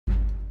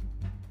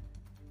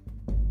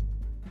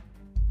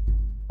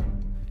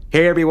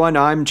Hey everyone,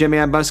 I'm Jim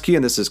Ambuske,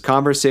 and this is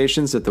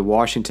Conversations at the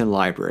Washington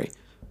Library.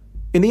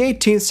 In the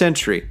 18th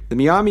century, the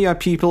Myaamia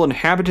people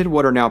inhabited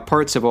what are now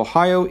parts of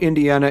Ohio,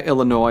 Indiana,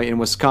 Illinois, and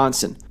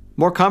Wisconsin.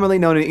 More commonly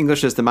known in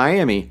English as the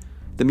Miami,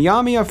 the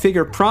Myaamia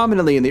figure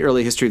prominently in the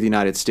early history of the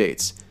United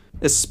States,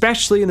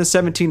 especially in the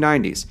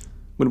 1790s,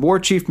 when War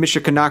Chief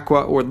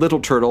Michikanakwa, or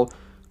Little Turtle,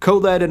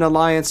 co-led an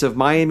alliance of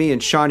Miami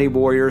and Shawnee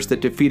warriors that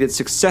defeated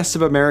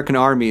successive American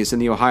armies in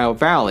the Ohio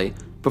Valley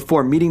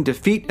before meeting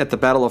defeat at the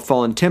Battle of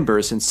Fallen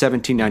Timbers in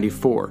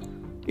 1794.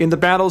 In the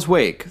battle's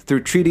wake,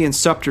 through treaty and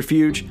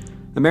subterfuge,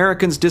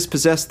 Americans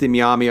dispossessed the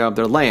Myaamia of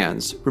their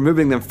lands,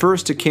 removing them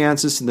first to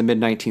Kansas in the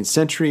mid-19th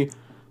century,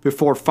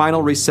 before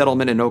final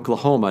resettlement in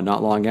Oklahoma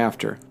not long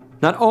after.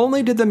 Not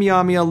only did the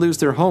Myaamia lose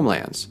their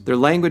homelands, their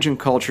language and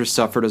culture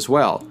suffered as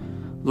well,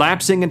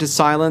 lapsing into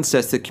silence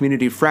as the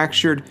community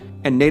fractured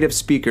and native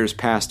speakers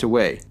passed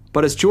away.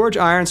 But as George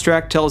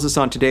Ironstrack tells us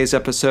on today's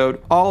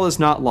episode, all is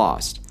not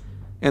lost.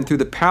 And through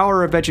the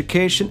power of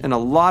education and a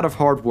lot of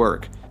hard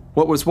work,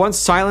 what was once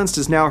silenced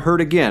is now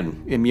heard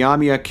again in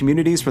Myaamia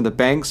communities from the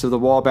banks of the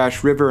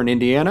Wabash River in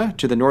Indiana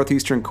to the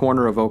northeastern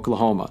corner of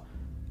Oklahoma.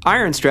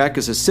 Ironstrack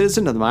is a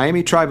citizen of the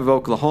Miami tribe of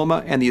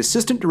Oklahoma and the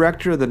assistant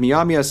director of the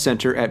Myaamia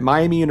Center at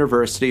Miami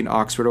University in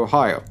Oxford,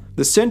 Ohio.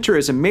 The center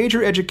is a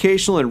major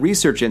educational and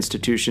research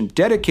institution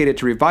dedicated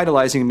to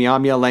revitalizing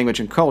Myaamia language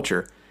and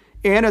culture,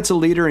 and it's a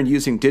leader in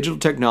using digital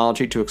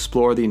technology to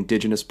explore the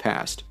indigenous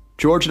past.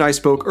 George and I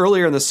spoke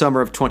earlier in the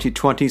summer of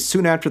 2020,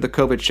 soon after the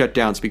COVID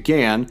shutdowns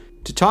began,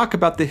 to talk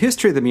about the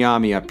history of the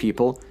Myaamia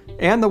people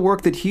and the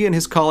work that he and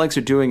his colleagues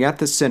are doing at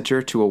the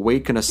center to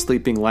awaken a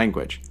sleeping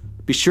language.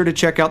 Be sure to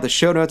check out the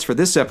show notes for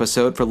this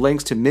episode for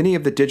links to many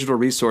of the digital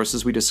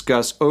resources we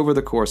discuss over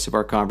the course of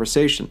our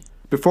conversation.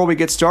 Before we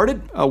get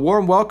started, a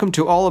warm welcome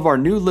to all of our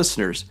new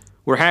listeners.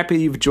 We're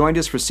happy you've joined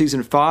us for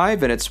Season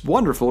 5, and it's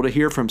wonderful to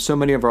hear from so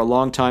many of our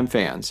longtime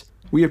fans.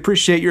 We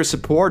appreciate your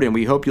support, and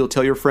we hope you'll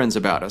tell your friends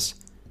about us.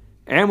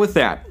 And with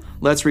that,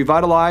 let's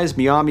revitalize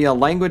Myaamia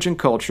language and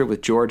culture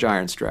with George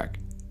Ironstrack.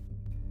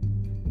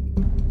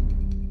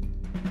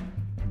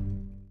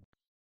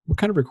 What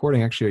kind of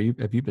recording actually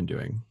have you been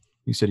doing?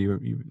 You said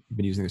you've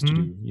been using this to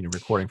do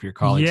recording for your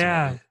colleagues.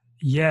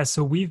 Yeah.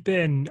 So we've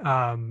been.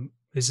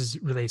 This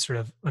is really sort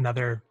of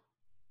another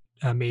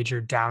major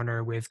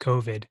downer with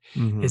COVID.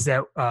 Is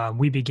that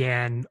we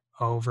began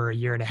over a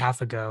year and a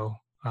half ago,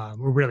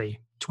 or really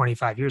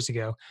 25 years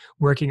ago,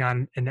 working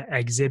on an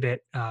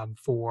exhibit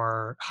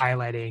for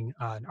highlighting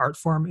an art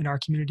form in our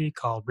community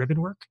called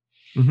ribbon work.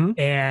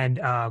 And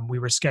we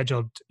were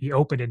scheduled, we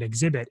opened an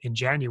exhibit in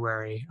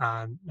January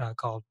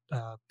called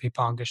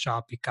Pepanga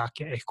Sha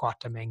Pikake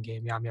Ekwata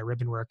Menge Myaamia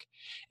Ribbon Work.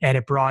 And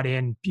it brought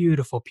in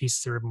beautiful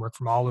pieces of ribbon work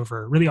from all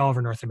over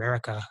North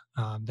America.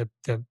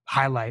 The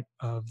highlight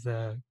of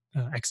the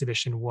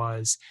exhibition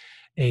was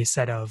a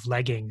set of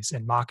leggings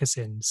and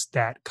moccasins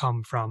that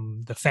come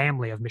from the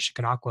family of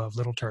Michikanakwa of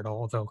Little Turtle,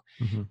 although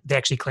they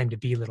actually claim to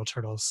be Little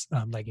Turtle's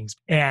leggings.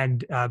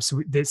 And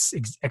so this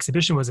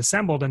exhibition was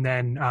assembled, and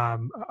then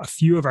a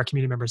few of our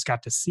community members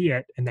got to see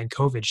it, and then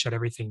COVID shut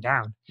everything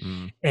down.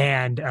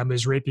 And it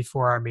was right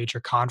before our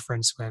major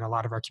conference when a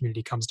lot of our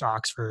community comes to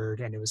Oxford,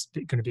 and it was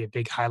going to be a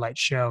big highlight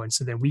show. And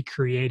so then we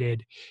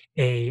created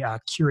a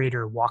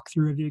curator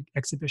walkthrough of the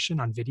exhibition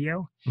on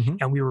video,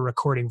 and we were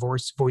recording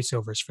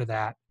voiceovers for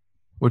that.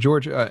 Well,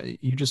 George,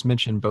 you just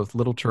mentioned both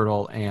Little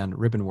Turtle and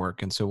ribbon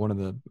work, and so one of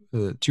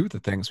the two of the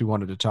things we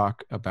wanted to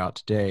talk about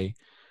today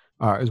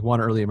is one,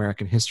 early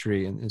American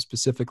history, and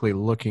specifically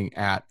looking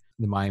at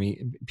the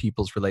Miami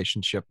people's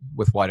relationship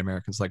with white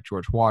Americans like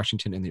George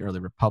Washington in the early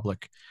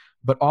Republic.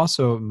 But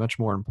also, much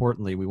more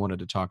importantly, we wanted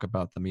to talk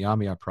about the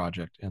Myaamia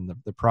Project and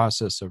the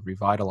process of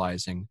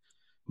revitalizing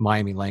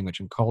Miami language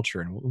and culture,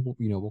 and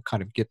we'll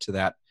kind of get to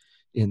that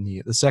in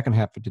the second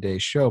half of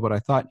today's show. But I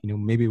thought,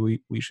 maybe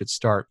we should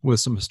start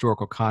with some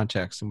historical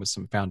context and with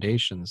some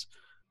foundations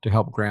to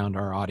help ground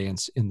our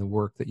audience in the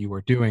work that you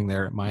are doing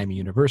there at Miami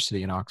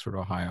University in Oxford,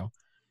 Ohio,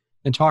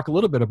 and talk a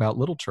little bit about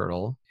Little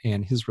Turtle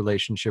and his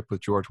relationship with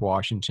George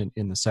Washington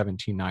in the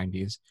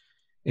 1790s,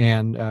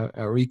 and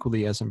or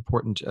equally as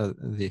important,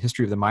 the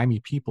history of the Miami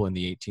people in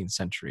the 18th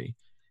century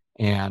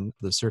and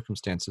the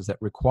circumstances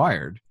that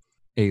required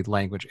a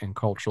language and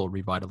cultural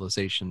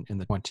revitalization in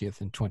the 20th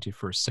and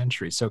 21st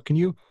century. So can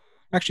you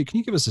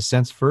give us a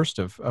sense first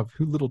of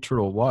who Little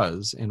Turtle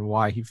was and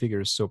why he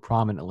figures so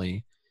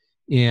prominently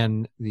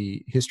in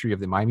the history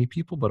of the Miami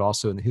people, but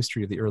also in the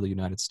history of the early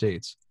United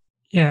States?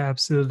 Yeah,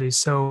 absolutely.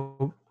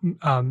 So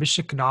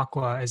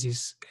Michikanakwa, as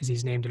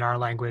he's named in our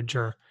language,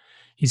 or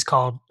he's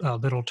called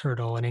Little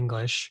Turtle in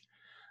English,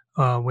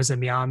 was a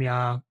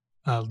Myaamia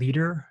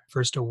leader,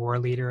 first a war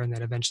leader, and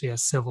then eventually a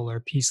civil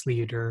or peace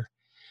leader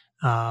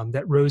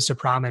that rose to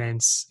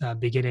prominence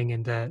beginning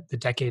in the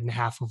decade and a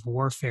half of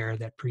warfare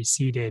that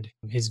preceded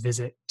his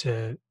visit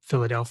to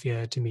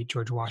Philadelphia to meet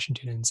George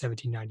Washington in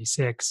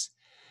 1796.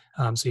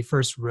 So he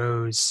first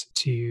rose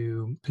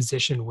to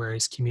position where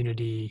his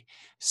community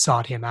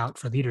sought him out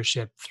for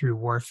leadership through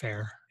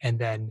warfare, and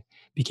then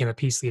became a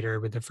peace leader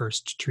with the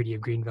first Treaty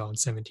of Greenville in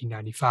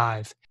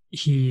 1795.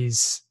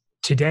 He's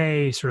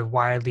today sort of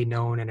widely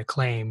known and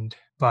acclaimed,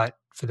 but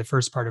for the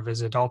first part of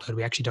his adulthood,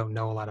 we actually don't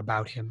know a lot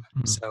about him.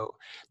 So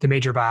the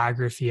major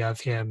biography of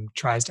him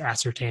tries to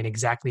ascertain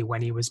exactly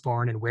when he was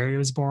born and where he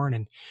was born,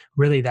 and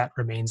really that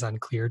remains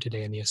unclear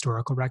today in the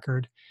historical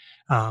record.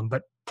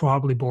 But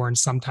probably born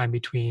sometime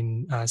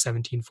between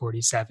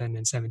 1747 and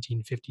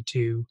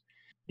 1752,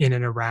 in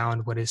and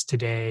around what is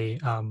today,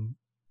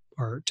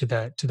 or to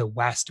the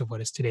west of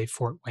what is today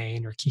Fort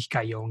Wayne, or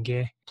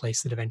Kikayonge,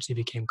 place that eventually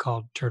became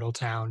called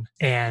Turtletown,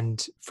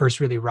 and first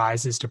really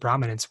rises to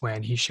prominence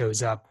when he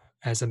shows up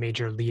as a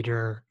major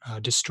leader,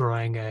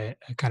 destroying a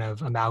kind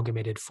of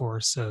amalgamated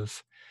force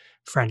of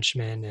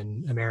Frenchmen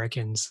and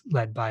Americans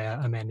led by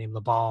a man named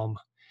Labalme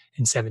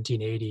in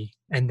 1780.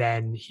 And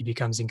then he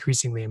becomes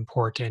increasingly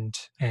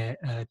important to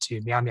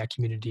Myaamia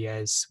community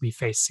as we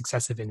face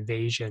successive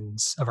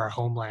invasions of our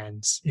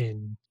homelands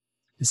in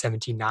the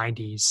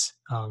 1790s,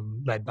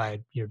 led by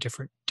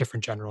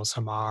different generals,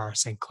 Hamar,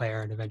 St.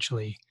 Clair, and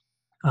eventually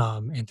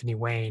Anthony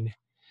Wayne,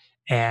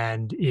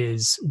 and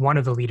is one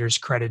of the leaders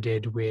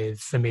credited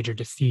with the major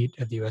defeat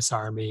of the U.S.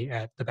 Army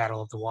at the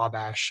Battle of the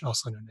Wabash,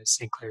 also known as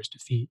St. Clair's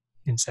defeat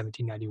in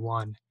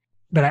 1791.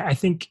 But I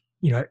think,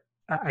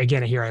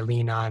 again, here I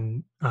lean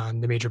on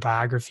the major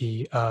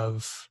biography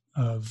of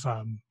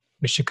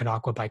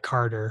Michikanakwa by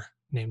Carter,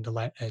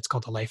 it's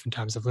called The Life and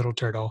Times of Little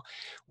Turtle,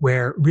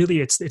 where really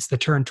it's the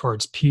turn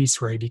towards peace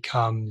where he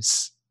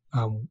becomes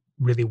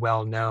really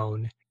well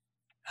known,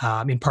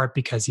 in part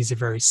because he's a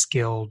very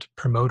skilled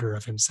promoter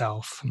of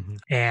himself.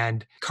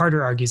 And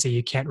Carter argues that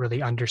you can't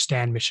really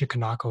understand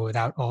Michikanakwa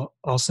without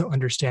also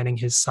understanding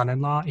his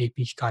son-in-law,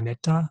 Api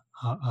Kaneta,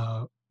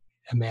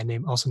 a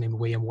man also named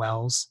William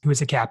Wells, who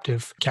was a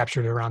captive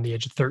captured around the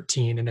age of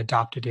 13 and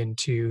adopted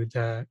into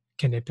the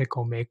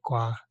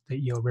Kenepeko-Mekwa,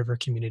 the Eel River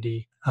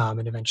community,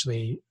 and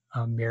eventually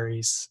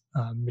marries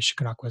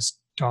Michikanakwa's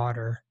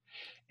daughter.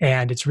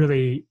 And it's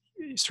really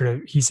sort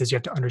of, he says you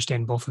have to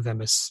understand both of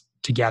them as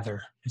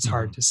together. It's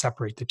hard to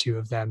separate the two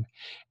of them.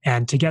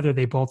 And together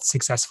they both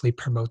successfully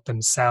promote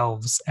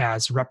themselves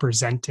as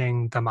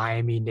representing the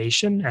Myaami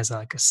nation as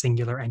like a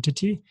singular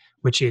entity,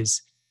 which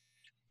is,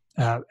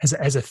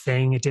 as a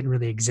thing, it didn't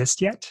really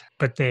exist yet,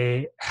 but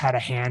they had a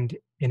hand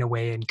in a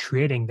way in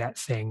creating that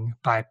thing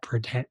by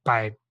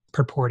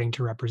purporting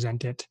to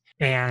represent it,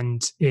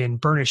 and in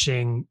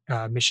burnishing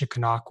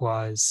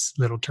Michikanakwa's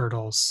Little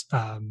Turtle's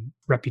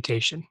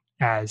reputation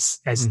as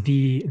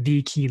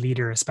the key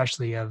leader,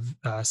 especially of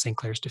St.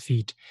 Clair's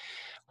defeat,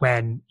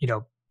 when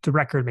the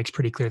record makes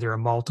pretty clear there are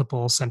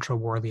multiple Central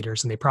War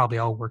leaders, and they probably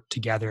all worked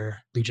together,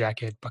 Blue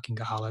Jacket,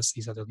 Buckingahalas,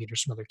 these other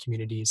leaders from other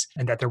communities,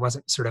 and that there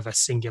wasn't sort of a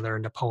singular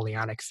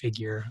Napoleonic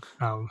figure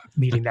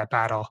leading that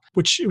battle,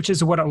 which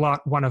is what a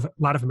lot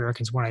of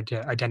Americans wanted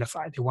to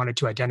identify. They wanted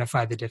to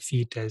identify the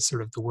defeat as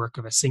sort of the work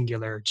of a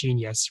singular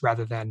genius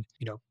rather than,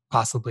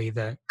 possibly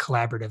the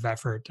collaborative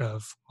effort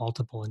of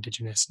multiple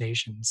indigenous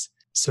nations.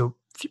 So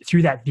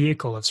through that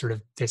vehicle of sort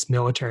of this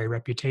military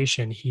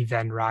reputation, he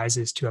then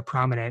rises to a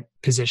prominent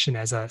position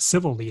as a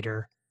civil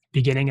leader,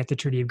 beginning at the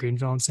Treaty of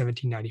Greenville in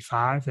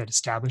 1795 that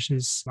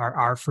establishes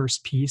our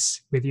first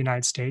peace with the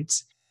United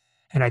States.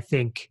 And I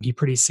think he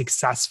pretty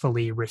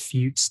successfully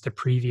refutes the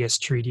previous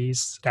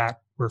treaties that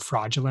were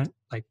fraudulent,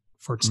 like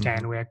Fort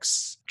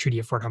Stanwix, Treaty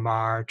of Fort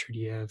Hamar,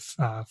 Treaty of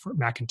Fort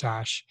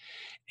McIntosh,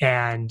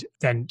 and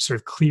then sort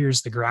of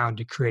clears the ground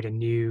to create a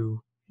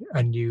new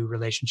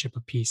relationship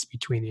of peace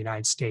between the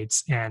United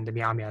States and the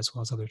Myaamia, as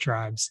well as other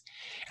tribes,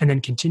 and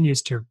then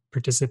continues to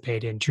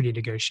participate in treaty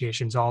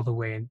negotiations all the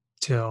way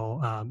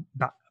until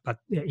about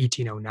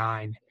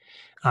 1809,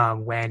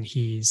 when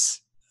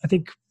he's, I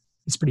think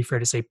it's pretty fair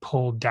to say,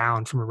 pulled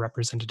down from a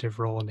representative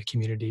role in the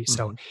community.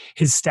 So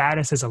his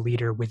status as a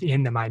leader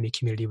within the Myaami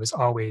community was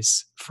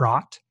always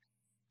fraught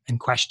and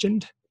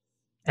questioned,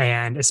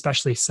 and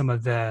especially some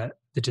of the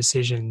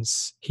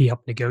decisions he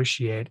helped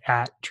negotiate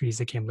at treaties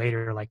that came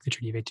later, like the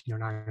Treaty of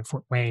 1809 and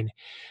Fort Wayne.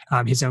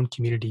 His own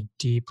community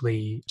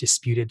deeply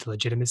disputed the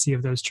legitimacy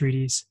of those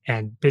treaties.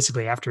 And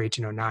basically after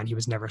 1809, he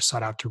was never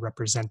sought out to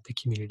represent the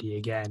community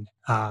again.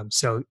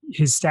 So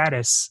his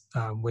status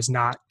was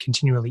not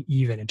continually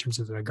even in terms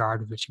of the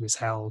regard with which he was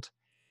held.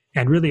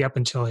 And really up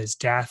until his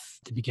death,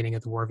 the beginning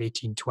of the War of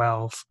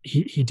 1812,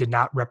 he did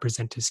not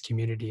represent his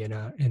community in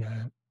a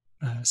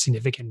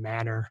significant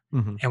manner,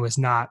 and was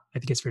not, I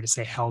think it's fair to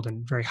say, held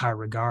in very high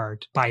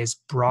regard by his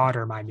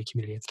broader Myaami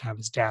community at the time of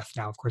his death.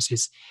 Now, of course,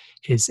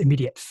 his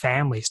immediate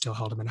family still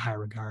held him in high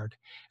regard,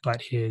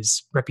 but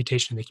his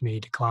reputation in the community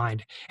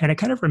declined. And it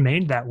kind of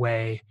remained that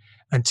way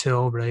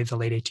until really the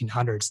late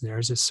 1800s. And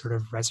there's this sort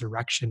of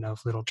resurrection of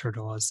Little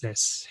Turtle as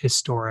this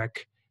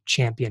historic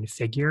champion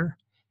figure.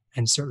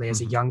 And certainly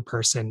as a young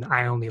person,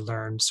 I only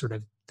learned sort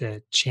of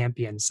the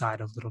champion side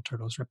of Little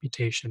Turtle's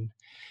reputation.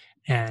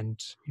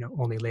 And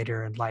only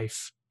later in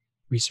life,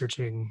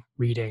 researching,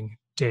 reading,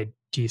 do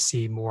you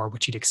see more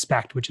what you'd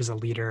expect, which is a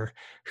leader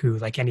who,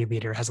 like any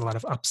leader, has a lot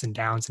of ups and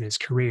downs in his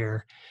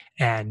career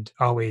and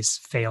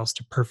always fails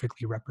to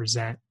perfectly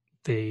represent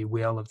the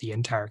will of the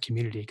entire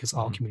community, because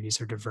all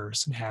communities are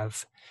diverse and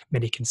have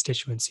many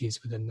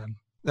constituencies within them.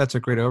 That's a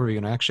great overview.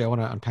 And actually, I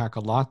want to unpack a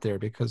lot there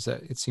because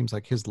it seems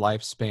like his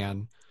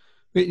lifespan,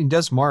 it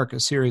does mark a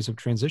series of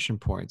transition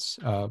points,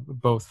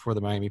 both for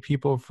the Miami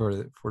people,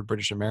 for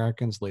British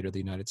Americans, later the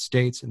United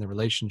States, and the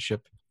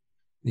relationship,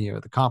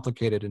 the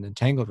complicated and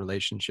entangled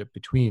relationship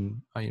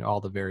between all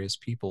the various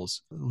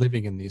peoples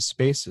living in these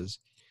spaces.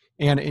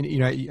 And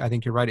I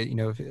think you're right.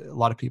 If, a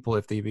lot of people,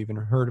 if they've even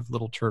heard of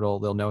Little Turtle,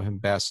 they'll know him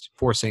best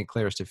for St.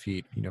 Clair's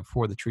defeat,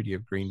 for the Treaty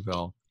of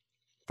Greenville.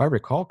 If I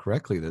recall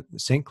correctly, that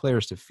St.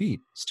 Clair's defeat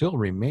still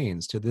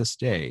remains to this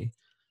day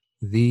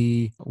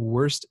the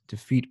worst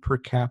defeat per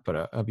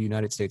capita of the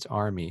United States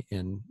Army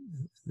in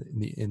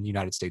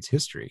United States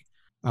history.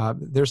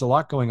 There's a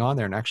lot going on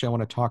there. And actually, I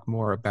want to talk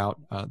more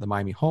about the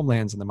Miami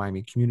homelands and the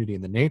Miami community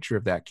and the nature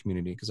of that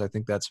community, because I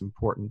think that's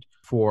important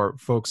for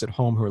folks at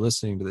home who are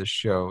listening to this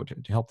show to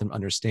help them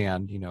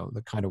understand,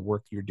 the kind of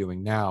work you're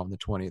doing now in the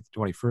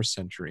 21st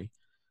century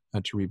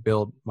to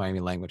rebuild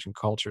Miami language and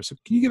culture. So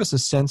can you give us a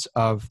sense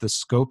of the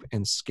scope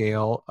and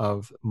scale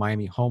of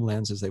Miami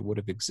homelands as they would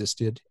have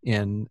existed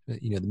in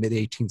the mid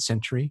 18th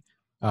century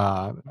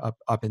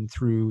up and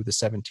through the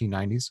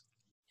 1790s?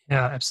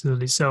 Yeah,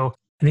 absolutely. So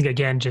I think,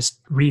 again,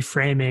 just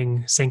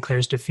reframing St.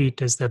 Clair's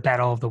defeat as the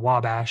Battle of the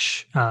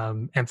Wabash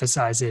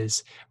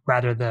emphasizes,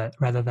 rather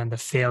than the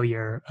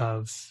failure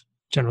of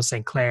General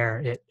St. Clair,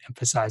 it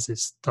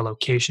emphasizes the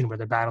location where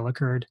the battle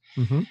occurred.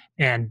 Mm-hmm.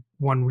 And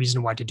one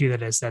reason why to do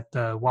that is that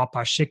the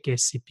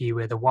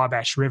Wapashikisipi, the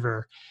Wabash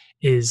River,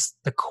 is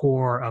the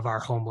core of our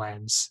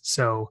homelands.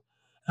 So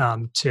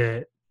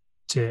to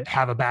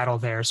have a battle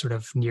there sort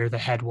of near the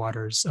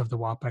headwaters of the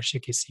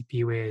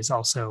Wapashikisipi is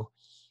also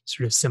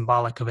sort of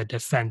symbolic of a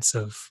defense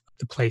of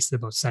the place the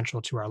most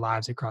central to our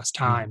lives across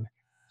time.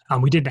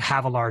 We didn't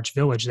have a large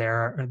village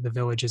there. The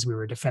villages we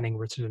were defending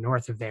were to the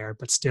north of there,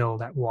 but still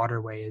that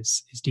waterway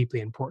is deeply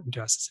important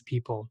to us as a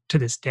people to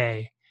this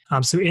day.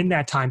 So in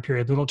that time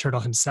period, Little Turtle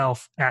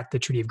himself at the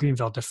Treaty of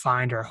Greenville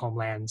defined our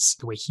homelands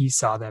the way he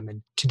saw them.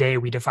 And today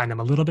we define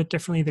them a little bit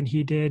differently than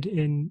he did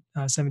in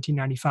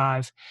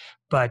 1795.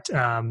 But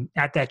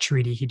at that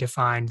treaty, he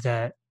defined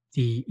the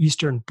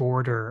eastern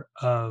border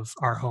of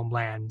our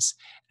homelands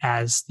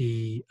as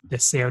the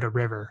Scioto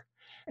River,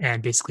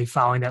 and basically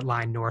following that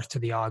line north to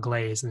the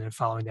Auglaize, and then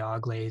following the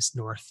Auglaize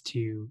north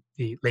to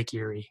the Lake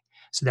Erie.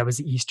 So that was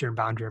the eastern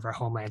boundary of our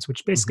homelands,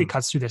 which basically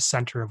cuts through the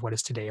center of what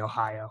is today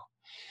Ohio.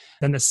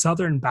 Then the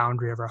southern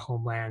boundary of our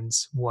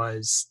homelands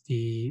was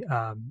the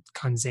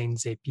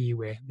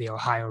Kanzenze-Piwe, the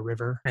Ohio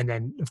River. And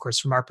then, of course,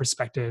 from our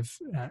perspective,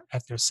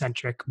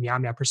 ethnocentric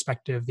Myaamia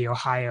perspective, the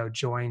Ohio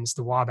joins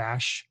the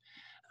Wabash.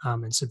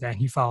 And so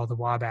then you follow the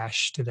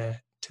Wabash to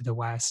the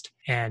west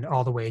and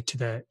all the way to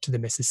the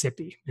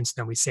Mississippi. And so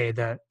then we say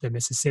that the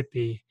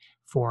Mississippi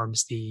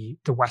forms the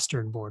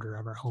western border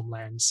of our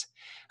homelands.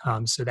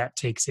 So that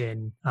takes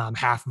in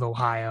half of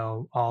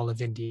Ohio, all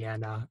of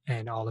Indiana,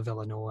 and all of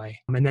Illinois.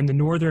 And then the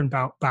northern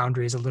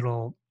boundary is a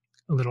little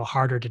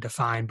harder to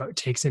define, but it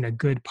takes in a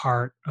good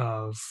part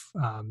of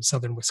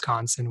southern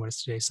Wisconsin, what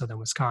is today southern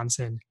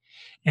Wisconsin,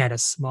 and a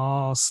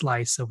small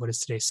slice of what is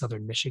today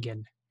southern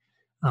Michigan.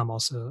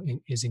 Also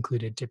is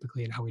included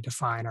typically in how we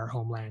define our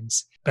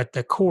homelands. But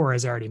the core,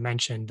 as I already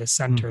mentioned, the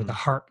center, the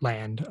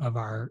heartland of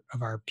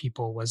our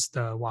people was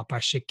the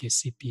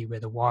Wapashikisipi,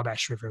 with the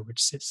Wabash River,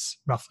 which sits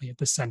roughly at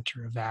the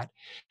center of that.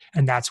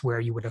 And that's where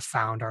you would have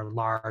found our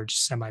large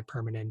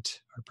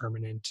semi-permanent or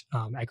permanent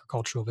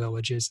agricultural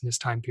villages in this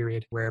time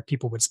period, where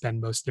people would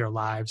spend most of their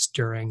lives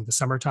during the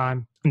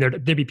summertime. And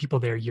there'd be people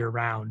there year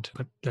round,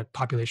 but the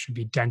population would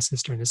be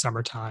densest during the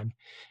summertime.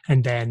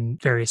 And then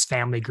various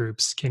family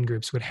groups, kin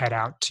groups would head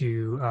out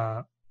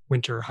to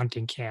winter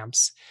hunting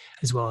camps,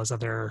 as well as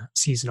other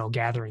seasonal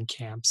gathering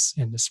camps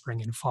in the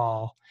spring and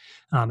fall,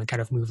 and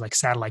kind of move like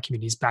satellite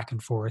communities back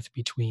and forth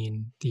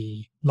between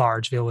the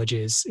large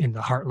villages in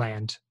the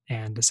heartland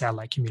and the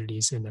satellite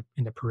communities in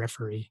the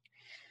periphery.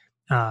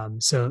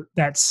 So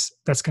that's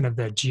kind of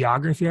the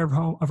geography of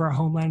our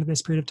homeland at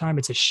this period of time.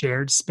 It's a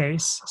shared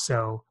space.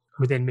 So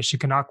within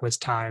Michiganauqua's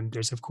time,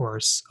 there's of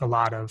course a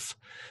lot of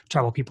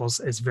tribal peoples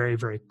as very,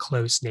 very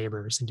close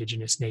neighbors,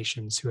 indigenous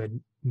nations who had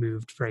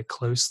moved very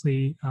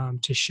closely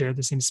to share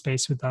the same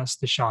space with us,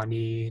 the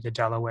Shawnee, the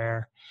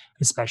Delaware,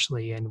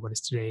 especially in what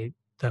is today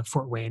the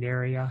Fort Wayne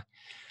area.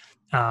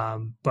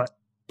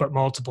 But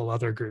multiple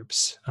other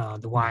groups,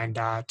 the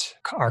Wyandot,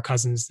 our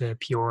cousins, the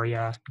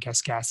Peoria,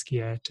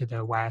 Kaskaskia to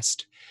the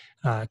west,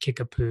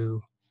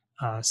 Kickapoo,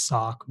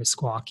 Sauk,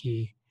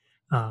 Meskwaki,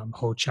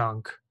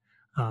 Ho-Chunk.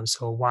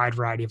 So a wide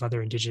variety of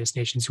other indigenous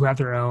nations who have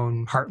their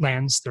own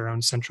heartlands, their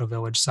own central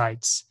village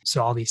sites.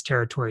 So all these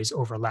territories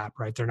overlap,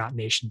 right? They're not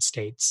nation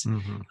states.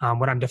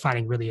 What I'm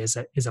defining really is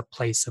a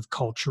place of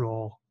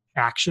cultural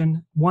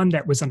action, one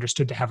that was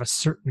understood to have a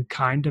certain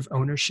kind of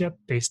ownership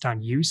based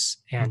on use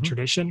and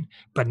tradition,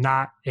 but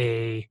not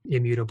a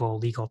immutable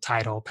legal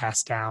title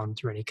passed down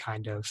through any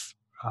kind of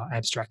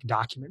abstract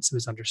documents. It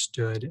was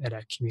understood at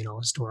a communal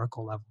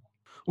historical level.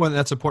 Well,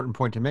 that's an important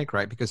point to make,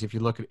 right? Because if you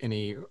look at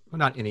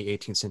not any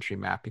 18th century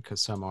map,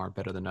 because some are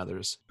better than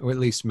others, or at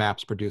least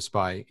maps produced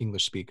by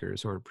English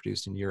speakers or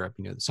produced in Europe,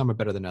 some are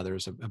better than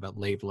others about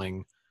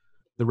labeling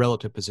the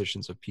relative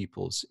positions of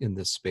peoples in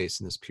this space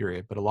in this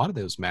period. But a lot of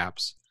those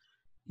maps,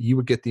 you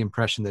would get the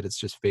impression that it's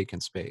just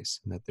vacant space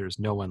and that there's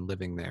no one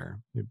living there.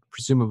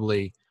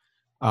 Presumably,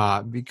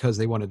 because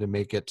they wanted to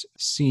make it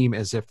seem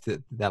as if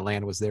that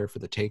land was there for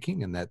the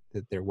taking and that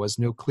there was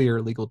no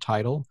clear legal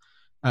title,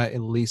 at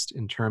least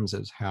in terms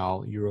of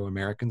how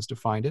Euro-Americans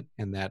defined it,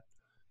 and that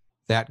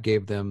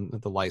gave them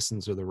the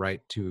license or the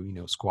right to,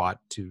 squat,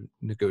 to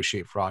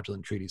negotiate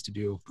fraudulent treaties, to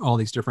do all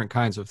these different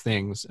kinds of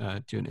things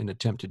to an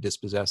attempt to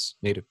dispossess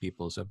native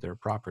peoples of their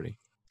property.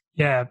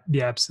 Yeah,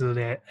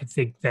 absolutely. I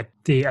think that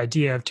the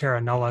idea of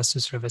terra nullius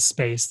is sort of a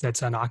space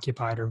that's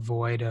unoccupied or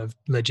void of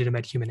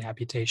legitimate human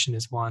habitation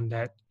is one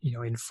that,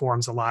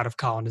 informs a lot of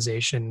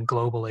colonization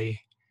globally,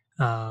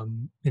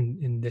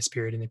 in this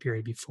period and the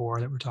period before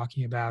that we're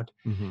talking about.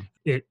 Mm-hmm.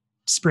 It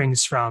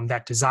springs from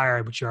that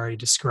desire, which you already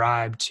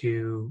described,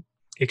 to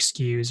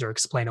excuse or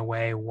explain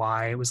away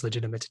why it was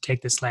legitimate to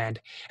take this land.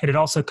 And it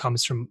also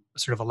comes from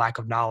sort of a lack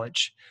of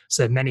knowledge.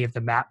 So many of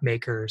the map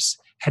makers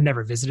had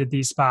never visited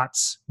these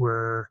spots,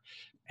 were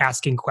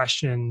asking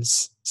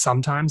questions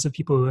sometimes of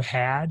people who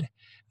had,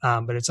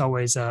 but it's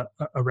always a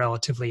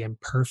relatively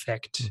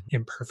imperfect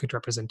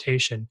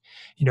representation.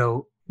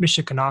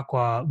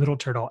 Michikanakwa Little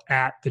Turtle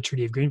at the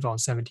Treaty of Greenville in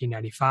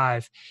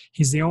 1795,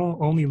 he's the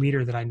only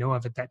leader that I know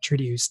of at that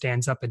treaty who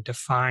stands up and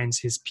defines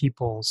his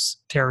people's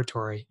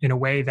territory in a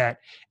way that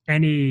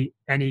any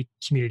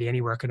community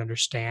anywhere could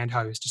understand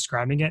how he was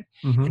describing it.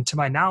 Mm-hmm. And to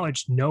my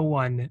knowledge, no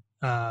one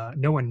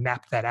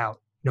mapped that out.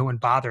 No one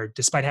bothered,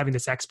 despite having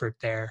this expert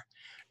there.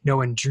 No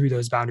one drew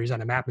those boundaries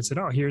on a map and said,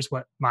 oh, here's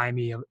what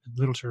Myaamia,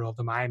 Little Turtle of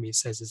the Myaamia,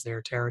 says is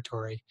their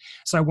territory.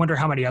 So I wonder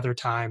how many other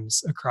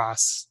times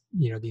across,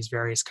 these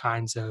various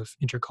kinds of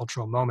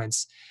intercultural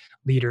moments,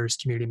 leaders,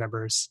 community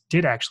members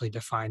did actually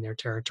define their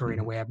territory in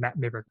a way a map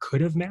maker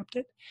could have mapped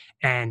it,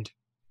 and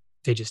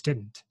they just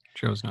didn't.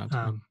 Chose not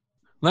to.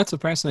 Well, that's a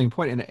fascinating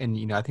point.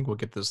 And I think we'll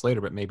get to this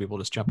later, but maybe we'll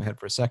just jump ahead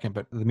for a second.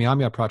 But the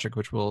Myaamia project,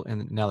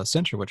 and now the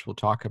center, which we'll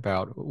talk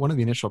about, one of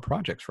the initial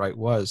projects, right,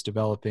 was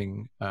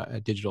developing a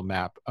digital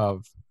map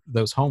of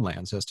those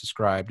homelands as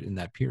described in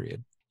that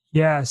period.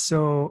 Yeah.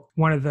 So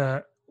one of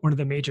the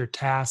major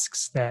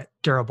tasks that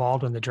Darrell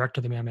Baldwin, the director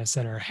of the Myaamia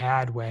Center,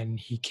 had when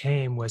he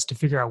came was to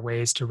figure out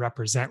ways to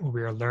represent what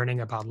we were learning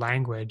about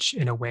language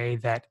in a way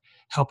that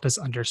helped us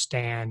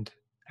understand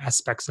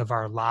aspects of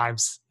our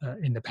lives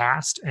in the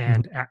past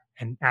and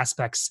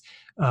aspects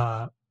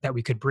that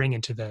we could bring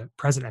into the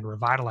present and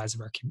revitalize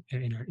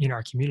in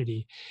our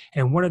community.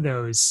 And one of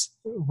those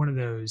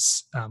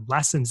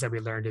lessons that we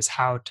learned is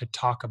how to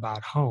talk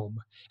about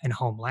home and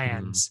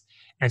homelands.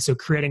 And so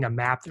creating a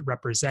map that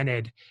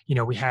represented,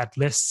 we had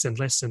lists and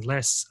lists and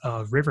lists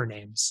of river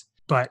names,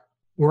 but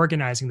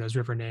organizing those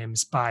river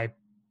names by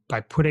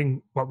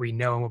putting what we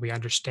know and what we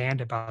understand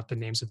about the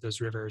names of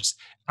those rivers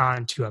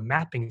onto a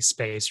mapping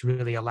space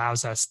really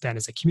allows us then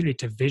as a community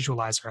to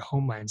visualize our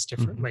homelands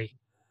differently.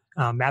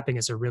 Mapping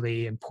is a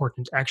really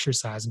important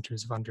exercise in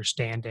terms of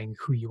understanding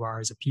who you are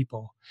as a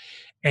people.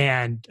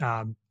 And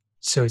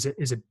so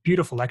it's a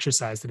beautiful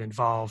exercise that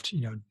involved,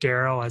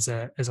 Darrell as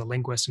a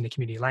linguist and a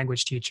community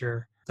language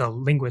teacher, the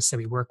linguists that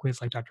we work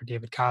with, like Dr.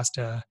 David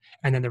Costa,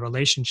 and then the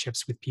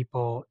relationships with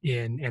people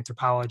in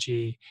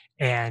anthropology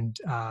and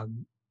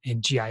in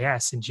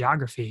GIS and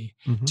geography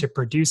to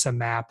produce a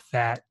map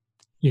that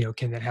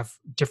can then have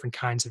different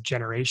kinds of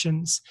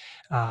generations,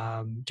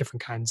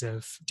 different kinds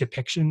of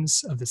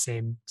depictions of the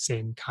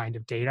same kind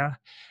of data,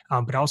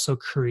 but also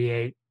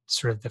create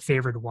sort of the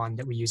favored one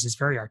that we use is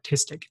very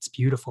artistic. It's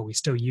beautiful. We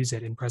still use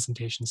it in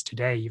presentations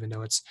today, even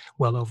though it's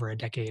well over a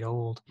decade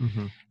old.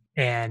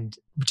 And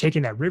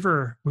taking that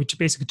river, we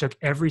basically took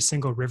every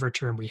single river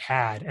term we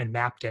had and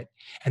mapped it.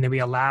 And then we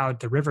allowed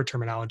the river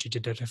terminology to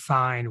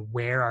define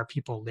where our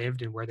people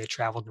lived and where they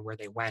traveled and where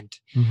they went.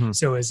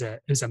 So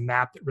it was a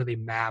map that really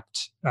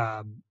mapped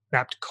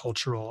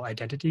cultural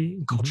identity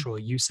and cultural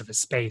use of a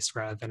space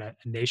rather than a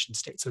nation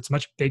state. So it's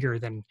much bigger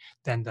than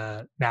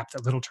the map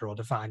that Little Turtle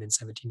defined in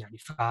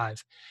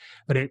 1795.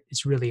 But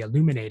it's really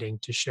illuminating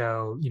to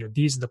show,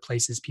 these are the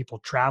places people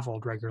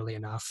traveled regularly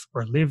enough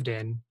or lived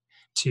in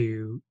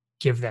to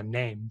give them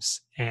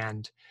names.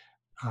 And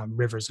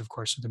rivers, of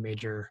course, are the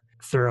major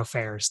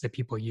thoroughfares that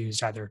people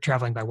used, either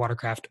traveling by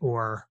watercraft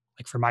or,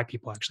 like for my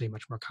people, actually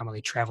much more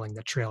commonly traveling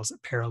the trails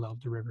that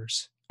paralleled the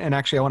rivers. And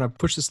actually, I want to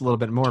push this a little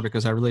bit more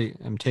because I really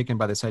am taken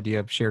by this idea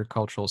of shared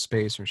cultural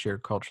space or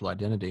shared cultural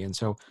identity. And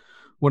so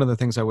one of the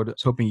things I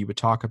was hoping you would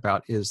talk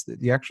about is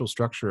the actual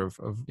structure of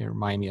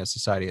Myaamia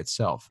society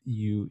itself.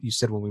 You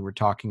said when we were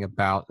talking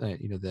about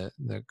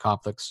the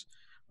conflicts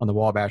on the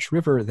Wabash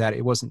River that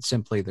it wasn't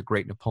simply the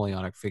great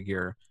Napoleonic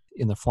figure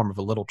in the form of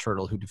a little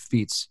turtle who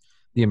defeats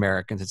the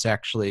Americans. It's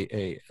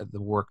actually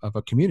the work of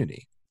a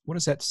community. What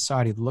does that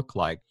society look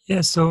like?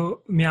 Yeah,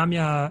 so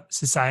Myaamia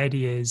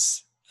society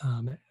is,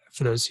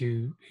 for those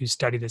who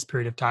study this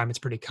period of time, it's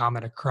pretty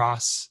common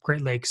across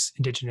Great Lakes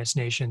indigenous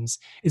nations,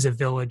 is a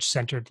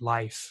village-centered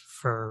life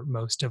for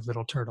most of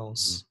Little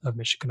Turtle's, of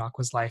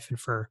Michikanakwa's life, and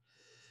for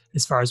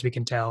as far as we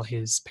can tell,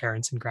 his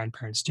parents and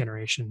grandparents'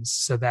 generations.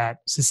 So that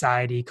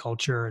society,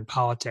 culture, and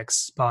politics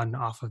spun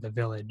off of the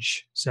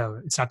village.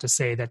 So it's not to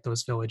say that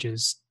those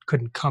villages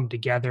couldn't come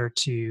together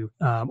to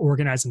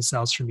organize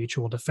themselves for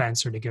mutual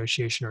defense or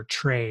negotiation or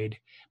trade,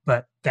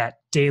 but that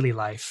daily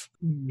life,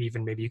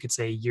 even maybe you could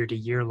say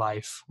year-to-year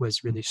life,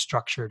 was really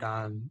structured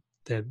on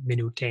the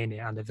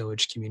minutene, on the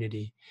village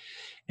community.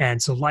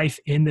 And so life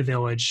in the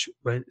village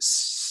was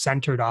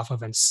centered off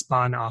of and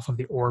spun off of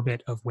the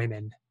orbit of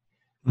women.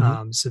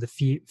 So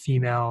the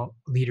female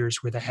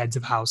leaders were the heads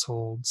of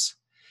households,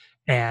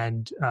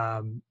 and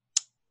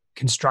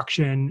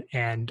construction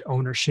and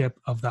ownership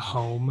of the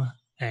home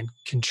and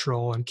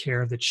control and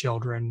care of the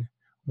children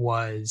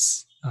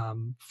was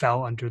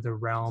fell under the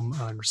realm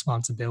and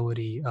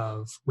responsibility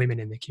of women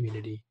in the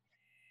community.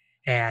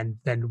 And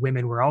then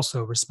women were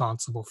also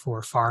responsible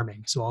for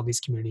farming. So all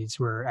these communities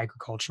were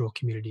agricultural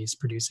communities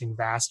producing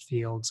vast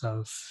fields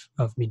of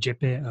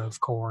mijipe, of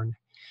corn,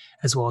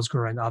 as well as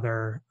growing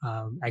other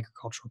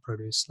agricultural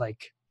produce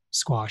like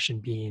squash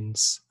and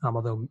beans,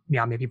 although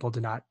Myaamia people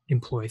did not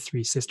employ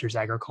Three Sisters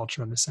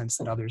agriculture in the sense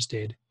that others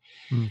did.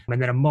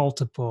 And then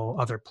multiple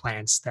other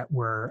plants that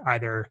were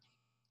either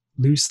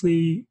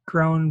loosely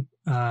grown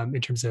in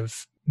terms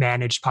of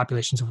managed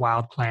populations of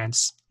wild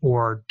plants,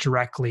 or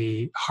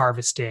directly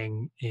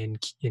harvesting in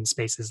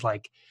spaces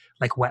like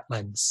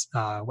wetlands,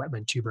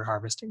 wetland tuber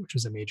harvesting, which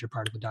was a major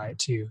part of the diet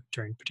too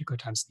during particular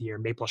times of the year.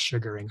 Maple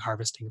sugaring,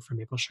 harvesting from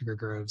maple sugar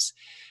groves,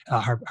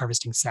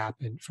 harvesting sap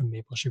from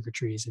maple sugar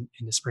trees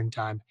in the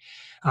springtime.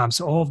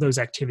 So all of those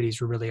activities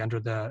were really under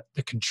the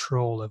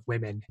control of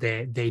women.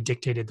 They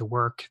dictated the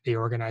work, they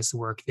organized the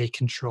work, they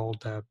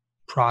controlled the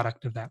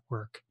product of that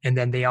work. And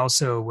then they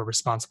also were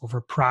responsible for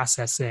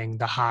processing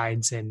the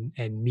hides and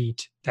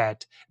meat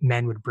that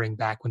men would bring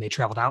back when they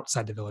traveled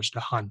outside the village to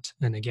hunt.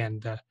 And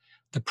again,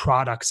 the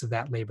products of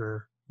that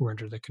labor were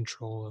under the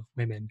control of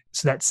women.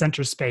 So that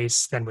center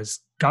space then was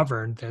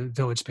governed, the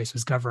village space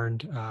was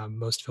governed.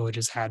 Most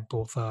villages had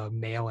both a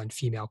male and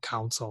female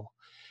council.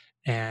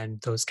 And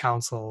those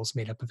councils,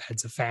 made up of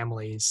heads of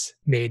families,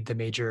 made the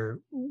major,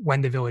 when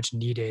the village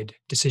needed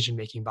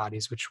decision-making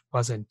bodies, which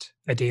wasn't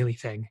a daily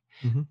thing,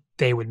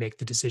 they would make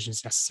the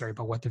decisions necessary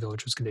about what the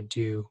village was going to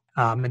do.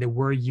 And there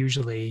were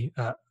usually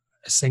a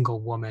single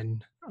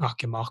woman,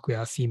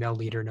 Akimakwa, a female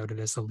leader noted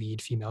as the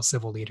lead female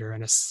civil leader,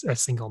 and a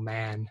single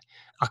man,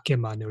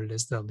 Akima, noted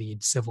as the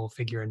lead civil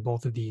figure. And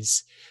both of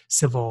these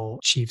civil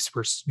chiefs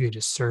were viewed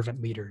as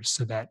servant leaders,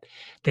 so that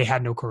they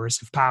had no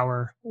coercive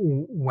power.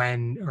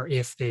 When or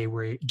if they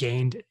were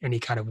gained any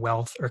kind of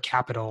wealth or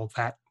capital,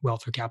 that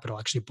wealth or capital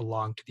actually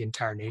belonged to the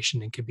entire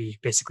nation and could be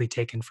basically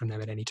taken from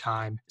them at any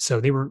time. So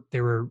they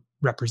were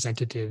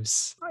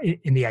representatives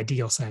in the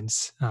ideal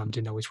sense.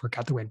 Didn't always work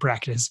out the way in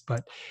practice,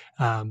 but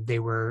they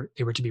were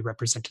to be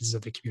representatives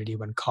of the community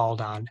when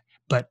called on.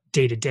 But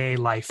day-to-day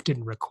life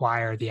didn't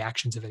require the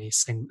actions of any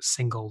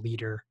single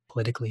leader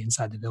politically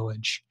inside the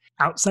village.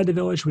 Outside the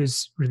village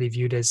was really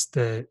viewed as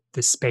the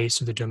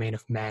space or the domain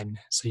of men.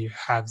 So you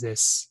have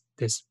this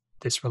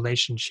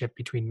relationship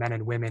between men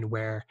and women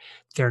where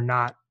they're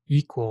not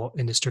equal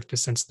in the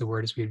strictest sense of the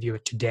word as we view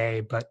it today,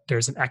 but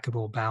there's an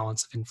equitable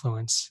balance of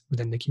influence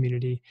within the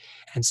community.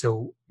 And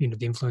so,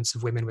 the influence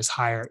of women was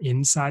higher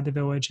inside the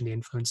village and the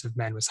influence of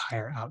men was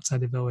higher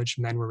outside the village.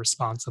 Men were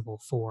responsible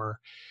for,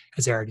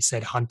 as I already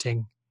said,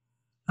 hunting.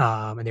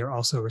 And they were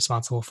also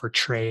responsible for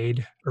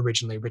trade,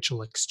 originally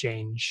ritual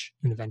exchange,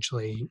 and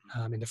eventually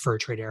in the fur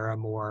trade era,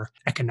 more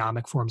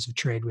economic forms of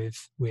trade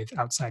with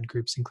outside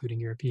groups,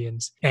 including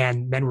Europeans.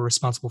 And men were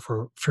responsible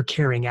for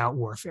carrying out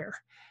warfare.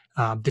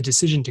 The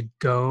decision to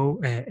go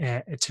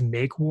to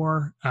make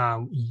war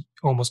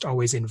almost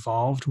always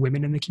involved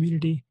women in the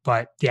community,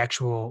 but the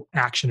actual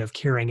action of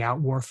carrying out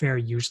warfare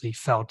usually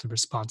fell to the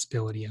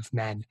responsibility of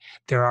men.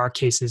 There are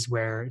cases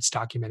where it's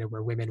documented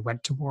where women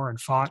went to war and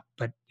fought,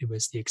 but it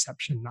was the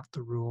exception, not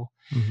the rule.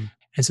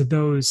 And so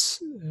those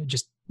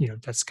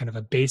that's kind of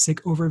a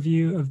basic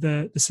overview of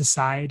the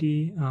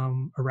society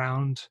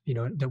around,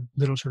 that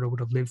little turtle would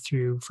have lived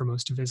through for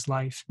most of his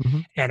life.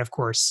 And of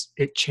course,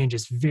 it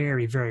changes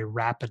very, very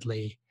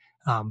rapidly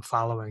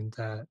following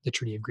the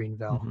Treaty of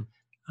Greenville,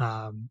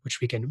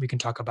 which we can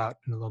talk about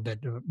in a little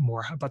bit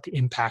more about the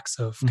impacts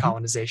of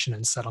colonization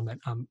and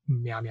settlement on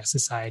Myaamia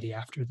society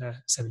after the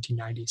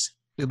 1790s.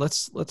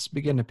 Let's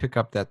begin to pick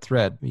up that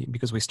thread,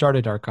 because we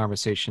started our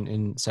conversation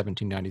in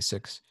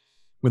 1796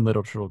 when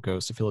Little Turtle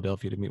goes to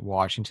Philadelphia to meet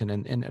Washington.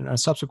 And in a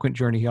subsequent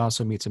journey, he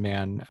also meets a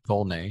man,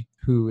 Volney,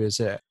 who is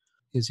it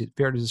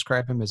fair to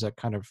describe him as a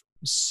kind of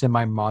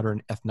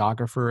semi-modern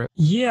ethnographer?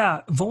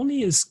 Yeah,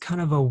 Volney is kind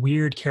of a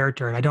weird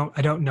character, and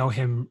I don't know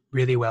him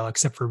really well,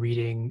 except for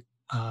reading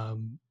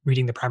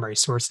the primary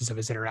sources of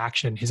his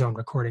interaction, his own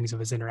recordings of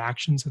his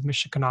interactions with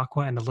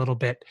Mishikanakwa, and a little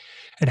bit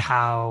at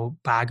how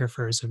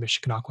biographers of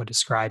Mishikanakwa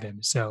describe him.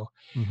 So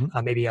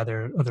maybe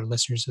other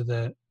listeners of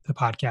the the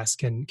podcast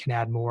can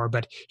add more,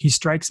 but he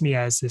strikes me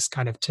as this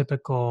kind of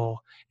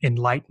typical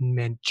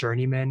Enlightenment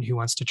journeyman who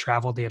wants to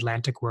travel the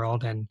Atlantic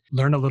world and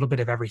learn a little bit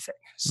of everything.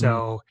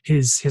 So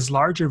his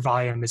larger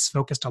volume is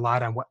focused a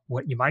lot on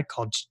what you might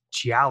call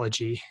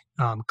geology,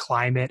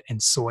 climate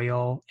and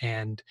soil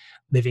and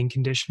living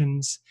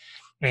conditions,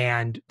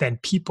 and then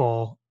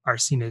people are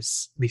seen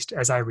as, at least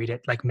as I read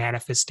it, like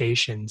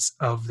manifestations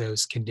of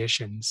those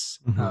conditions,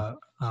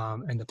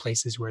 and the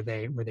places where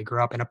they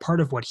grow up. And a part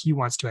of what he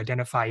wants to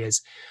identify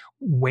is,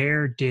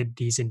 where did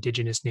these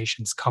indigenous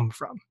nations come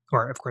from?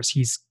 Or, of course,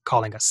 he's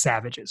calling us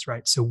savages,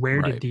 right? So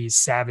where did these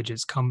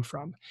savages come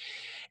from?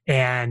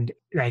 And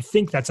I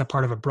think that's a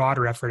part of a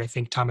broader effort. I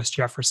think Thomas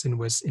Jefferson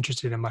was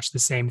interested in much the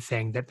same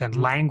thing, that then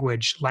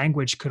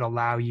language could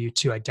allow you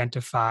to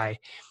identify,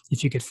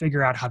 if you could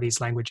figure out how these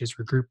languages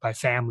were grouped by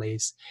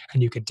families,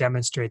 and you could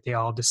demonstrate they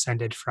all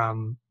descended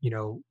from,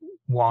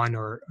 one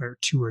or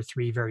two or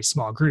three very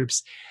small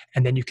groups,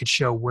 and then you could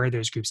show where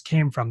those groups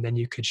came from, then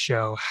you could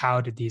show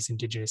how did these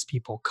indigenous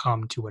people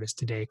come to what is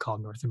today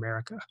called North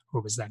America,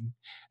 or was then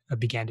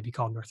began to be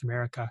called North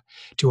America,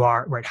 to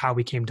our, right, how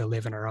we came to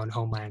live in our own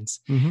homelands.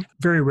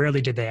 Very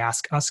rarely did they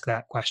ask us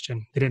that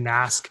question. They didn't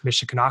ask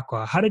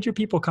Mishikanakwa, how did your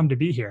people come to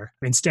be here?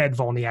 Instead,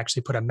 Volney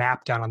actually put a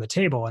map down on the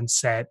table and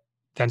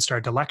then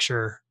started to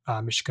lecture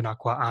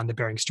Mishikanakwa on the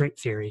Bering Strait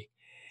theory.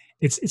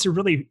 It's a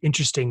really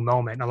interesting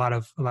moment. A lot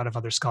of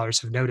other scholars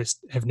have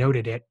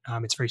noted it.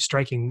 It's very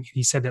striking.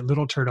 He said that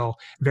Little Turtle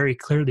very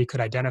clearly could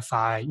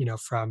identify,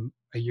 from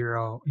a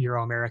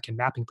Euro-American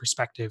mapping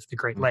perspective, the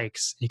Great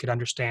Lakes. He could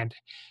understand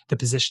the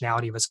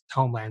positionality of his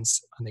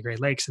homelands on the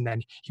Great Lakes, and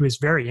then he was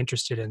very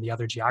interested in the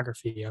other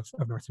geography of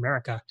North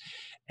America.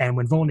 And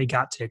when Volney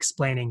got to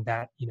explaining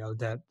that,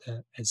 the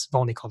as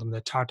Volney called them,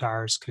 the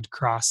Tatars could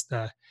cross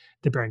the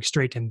Bering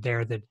Strait, and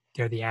they're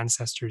the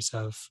ancestors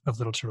of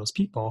Little Turtle's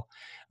people.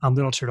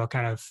 Little Turtle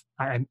kind of,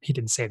 he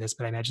didn't say this,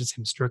 but I imagine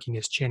him stroking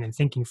his chin and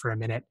thinking for a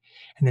minute,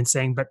 and then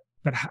saying, but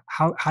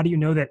how do you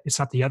know that it's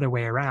not the other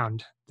way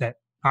around, that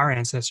our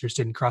ancestors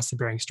didn't cross the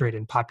Bering Strait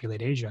and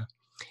populate Asia?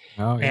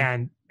 Oh, yeah.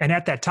 And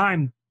at that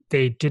time,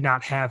 they did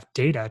not have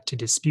data to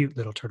dispute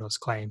Little Turtle's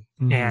claim.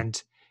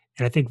 And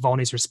I think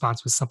Volney's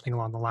response was something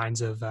along the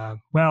lines of,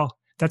 well,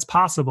 that's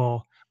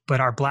possible, but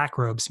our black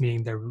robes,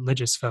 meaning the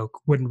religious folk,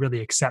 wouldn't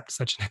really accept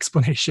such an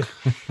explanation.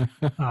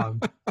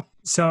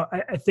 So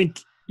I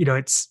think,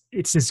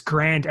 it's this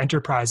grand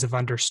enterprise of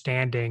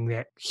understanding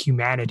that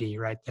humanity,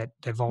 right, that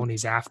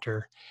Volney's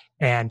after,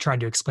 and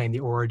trying to explain the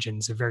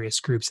origins of various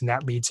groups. And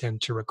that leads him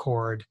to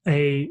record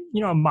a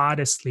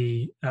modest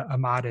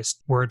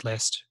word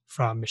list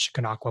from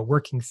Mishikanakwa,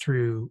 working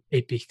through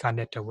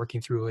Epikaneta,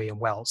 working through William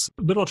Wells.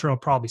 Little Turtle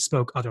probably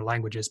spoke other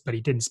languages, but he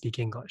didn't speak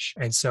English.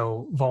 And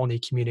so Volney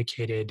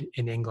communicated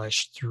in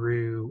English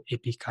through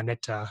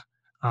Epikaneta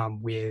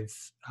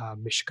with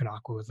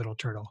Mishikanakwa, with Little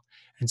Turtle.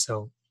 And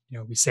so,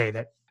 we say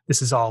that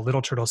this is all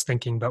Little Turtle's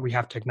thinking, but we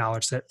have to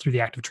acknowledge that through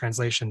the act of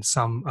translation,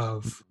 some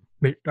of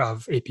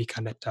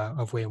Epikaneta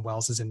of William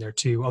Wells is in there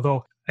too.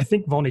 Although I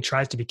think Volney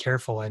tries to be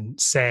careful and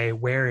say,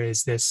 where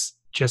is this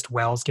just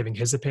Wells giving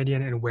his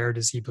opinion, and where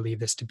does he believe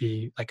this to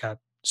be like a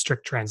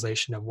strict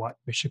translation of what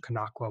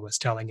Mishikanakwa was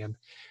telling him?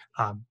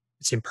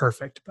 It's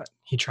imperfect, but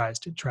he tries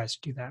to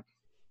do that.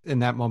 In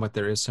that moment,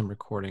 there is some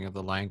recording of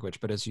the language.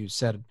 But as you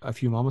said a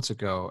few moments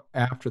ago,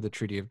 after the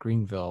Treaty of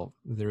Greenville,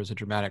 there is a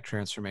dramatic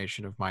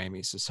transformation of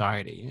Miami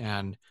society.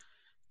 And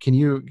can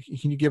you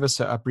give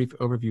us a brief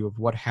overview of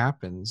what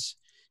happens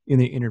in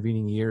the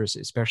intervening years,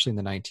 especially in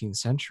the 19th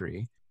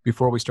century,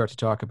 before we start to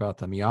talk about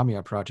the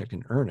Myaamia project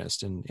in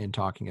earnest and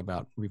talking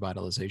about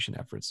revitalization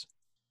efforts?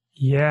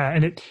 Yeah,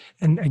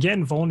 and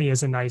again, Volney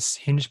is a nice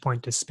hinge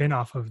point to spin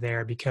off of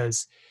there,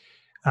 because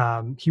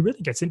he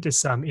really gets into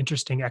some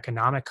interesting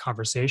economic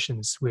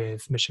conversations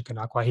with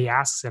Mishikanakwa. He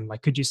asks him,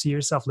 like, could you see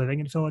yourself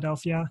living in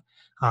Philadelphia?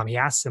 He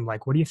asks him,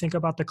 like, what do you think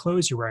about the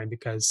clothes you're wearing?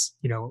 Because,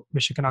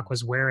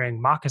 Mishikanakwa's wearing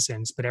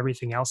moccasins, but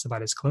everything else about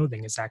his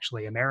clothing is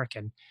actually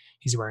American.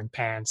 He's wearing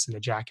pants and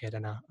a jacket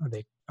and a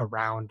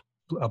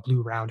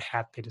blue round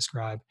hat, they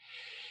describe.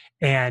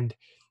 And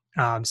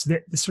so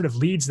this sort of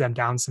leads them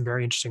down some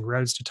very interesting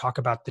roads to talk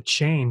about the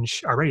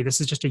change already.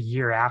 This is just a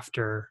year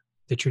after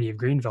the Treaty of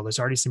Greenville. There's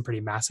already some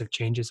pretty massive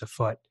changes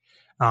afoot.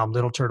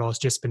 Little Turtle has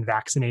just been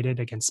vaccinated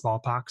against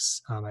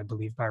smallpox, I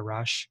believe by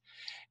Rush.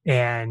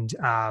 And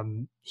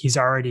he's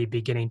already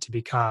beginning to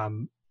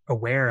become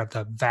aware of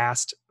the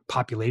vast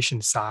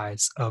population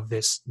size of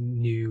this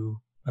new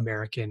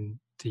American,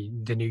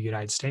 the new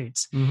United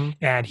States.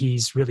 And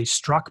he's really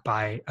struck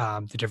by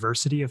the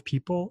diversity of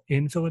people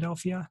in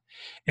Philadelphia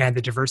and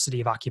the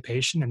diversity of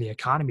occupation and the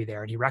economy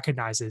there. And he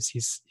recognizes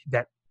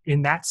that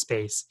in that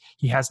space,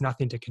 he has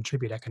nothing to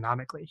contribute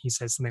economically. He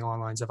says something along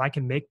the lines of, I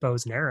can make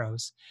bows and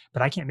arrows,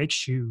 but I can't make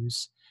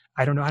shoes.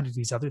 I don't know how to do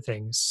these other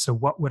things. So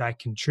what would I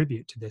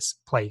contribute to this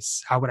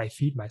place? How would I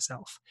feed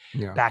myself?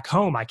 Yeah. Back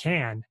home, I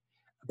can.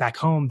 Back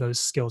home,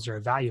 those skills are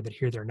of value, but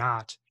here they're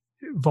not.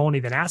 Volney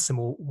then asks him,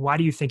 well, why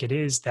do you think it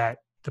is that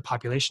the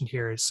population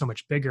here is so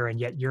much bigger, and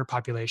yet your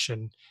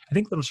population, I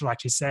think Little Turtle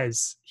actually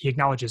says, he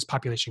acknowledges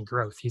population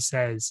growth. He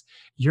says,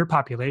 your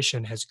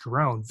population has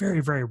grown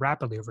very, very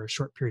rapidly over a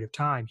short period of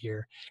time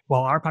here,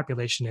 while our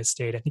population has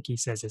stayed, I think he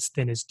says, as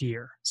thin as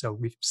deer. So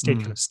we've stayed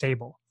kind of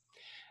stable.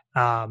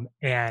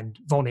 And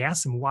Volney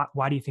asks him,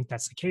 why do you think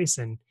that's the case?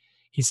 And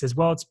he says,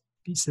 well,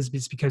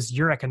 it's because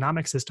your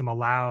economic system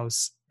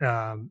allows,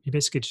 he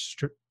basically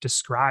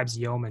describes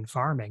yeoman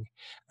farming,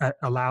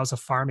 allows a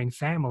farming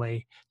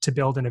family to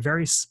build in a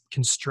very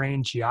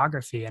constrained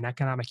geography, an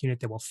economic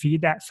unit that will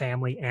feed that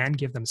family and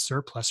give them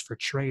surplus for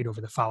trade over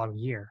the following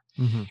year.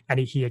 And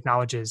he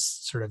acknowledges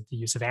sort of the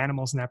use of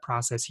animals in that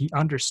process. He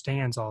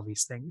understands all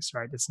these things,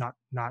 right? It's not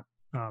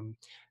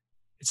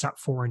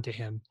foreign to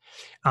him,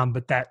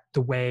 but that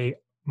the way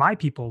my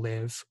people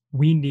live,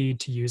 we need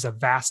to use a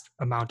vast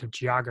amount of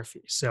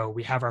geography. So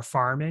we have our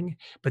farming,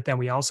 but then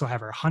we also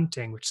have our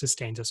hunting, which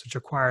sustains us, which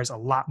requires a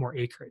lot more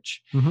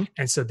acreage.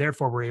 And so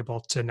therefore we're able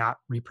to not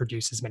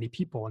reproduce as many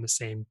people in the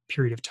same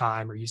period of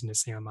time or using the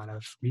same amount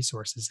of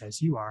resources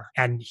as you are.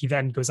 And he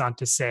then goes on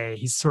to say,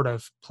 he's sort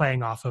of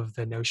playing off of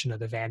the notion of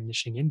the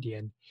vanishing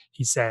Indian.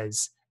 He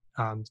says,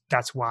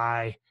 that's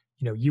why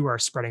you are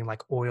spreading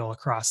like oil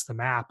across the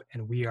map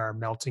and we are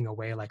melting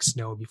away like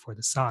snow before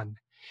the sun.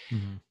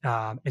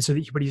 And so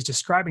what he's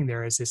describing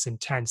there is this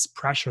intense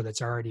pressure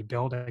that's already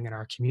building in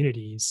our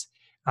communities,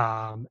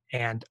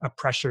 and a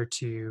pressure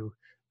to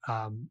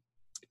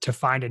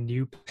find a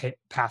new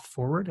path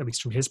forward, at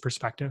least from his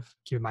perspective.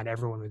 Keep in mind,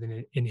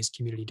 everyone in his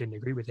community didn't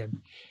agree with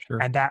him.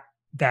 And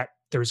that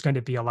there's going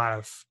to be a lot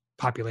of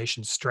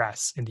population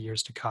stress in the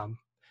years to come.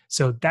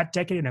 So that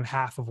decade and a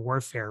half of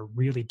warfare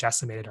really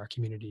decimated our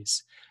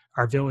communities.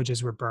 Our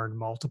villages were burned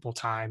multiple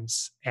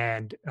times,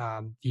 and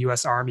the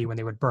U.S. Army, when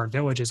they would burn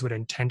villages, would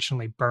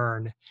intentionally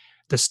burn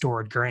the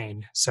stored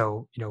grain.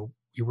 So,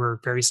 we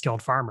were very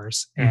skilled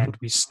farmers, and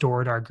we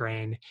stored our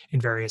grain in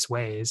various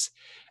ways,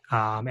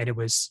 and it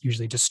was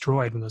usually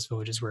destroyed when those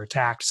villages were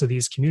attacked. So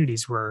these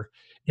communities were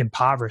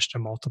impoverished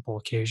on multiple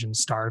occasions,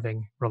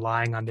 starving,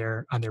 relying on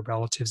their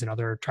relatives and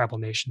other tribal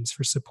nations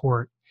for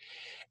support.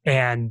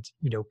 And,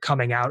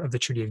 coming out of the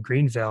Treaty of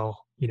Greenville,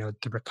 the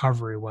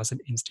recovery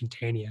wasn't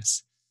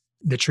instantaneous.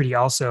 The treaty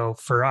also,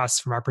 for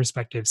us, from our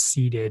perspective,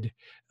 ceded,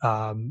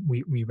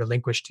 we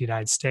relinquished to the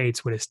United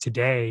States what is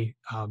today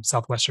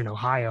southwestern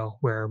Ohio,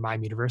 where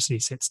Myaamia University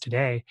sits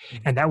today.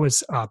 And that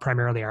was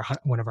primarily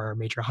one of our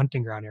major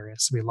hunting ground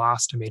areas. So we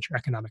lost a major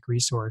economic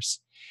resource.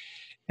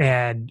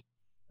 And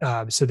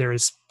so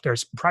there's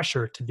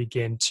pressure to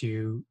begin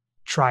to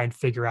try and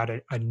figure out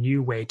a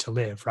new way to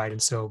live, right?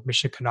 And so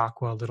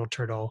Mishikanakwa, Little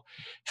Turtle,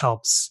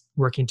 helps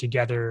working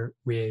together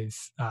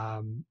with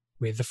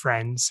the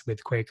Friends,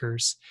 with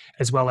Quakers,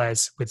 as well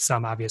as with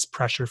some obvious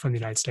pressure from the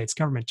United States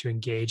government to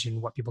engage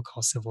in what people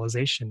call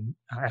civilization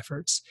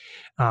efforts,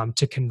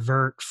 to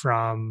convert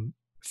from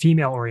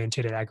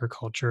female-oriented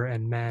agriculture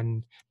and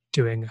men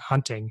doing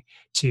hunting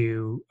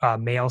to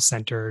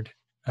male-centered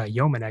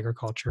yeoman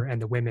agriculture,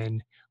 and the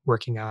women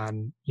working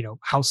on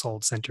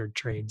household-centered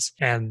trades.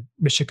 And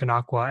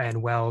Mishikanakwa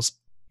and Wells,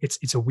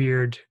 it's a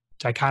weird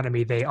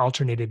dichotomy. They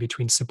alternated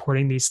between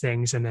supporting these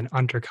things and then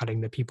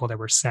undercutting the people that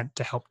were sent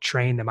to help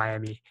train the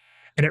Myaamia.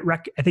 And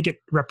I think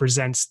it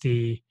represents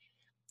the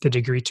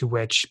degree to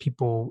which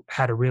people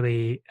had a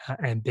really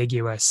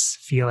ambiguous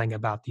feeling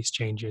about these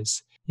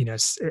changes,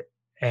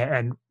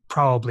 and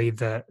probably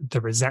the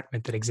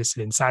resentment that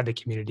existed inside the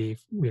community.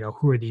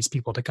 Who are these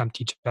people to come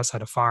teach us how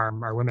to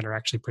farm? Our women are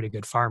actually pretty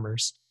good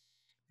farmers.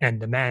 And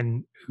the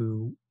men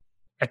who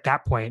at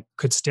that point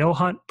could still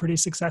hunt pretty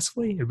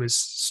successfully. It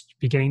was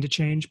beginning to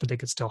change, but they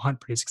could still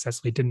hunt pretty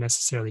successfully. Didn't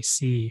necessarily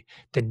see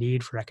the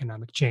need for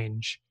economic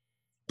change.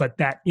 But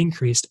that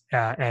increased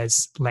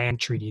as land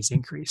treaties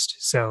increased.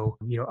 So,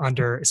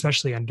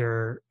 especially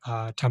under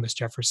Thomas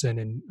Jefferson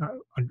and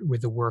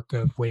with the work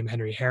of William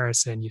Henry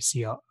Harrison, you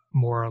see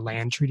more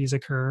land treaties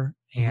occur,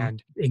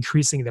 and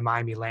increasing the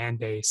Myaamia land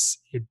base,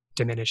 it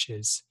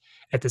diminishes.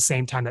 At the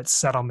same time that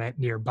settlement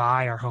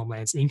nearby our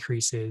homelands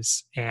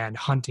increases and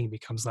hunting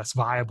becomes less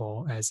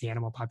viable as the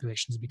animal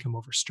populations become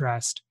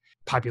overstressed.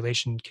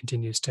 Population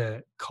continues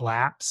to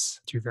collapse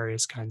through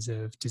various kinds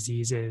of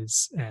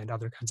diseases and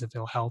other kinds of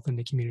ill health in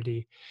the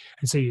community.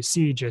 And so you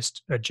see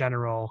just a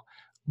general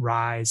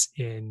rise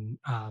in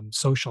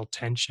social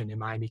tension in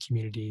Myaamia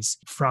communities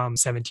from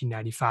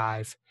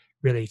 1795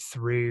 really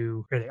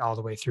all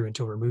the way through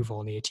until removal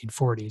in the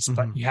 1840s.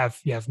 But you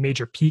have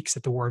major peaks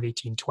at the War of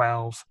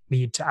 1812,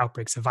 lead to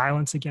outbreaks of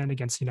violence again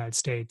against the United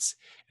States.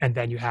 And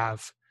then you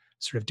have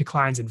sort of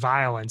declines in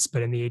violence,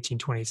 but in the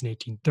 1820s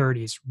and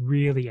 1830s,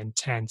 really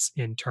intense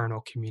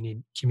internal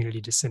community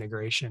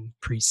disintegration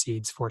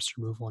precedes forced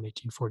removal in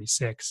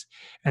 1846.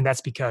 And that's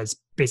because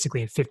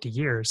basically in 50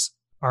 years,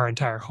 our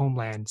entire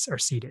homelands are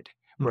ceded.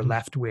 We're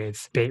left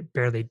with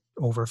barely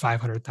over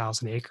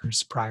 500,000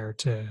 acres prior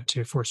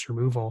to forced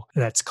removal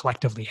that's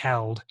collectively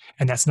held,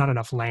 and that's not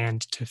enough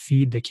land to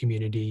feed the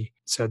community.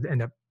 So,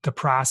 and the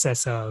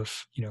process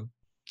of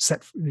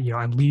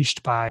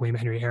unleashed by William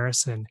Henry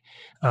Harrison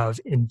of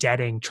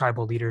indebting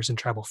tribal leaders and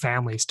tribal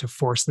families to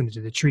force them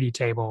to the treaty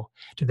table,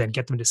 to then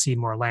get them to cede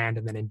more land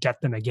and then indebt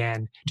them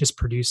again, just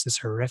produced this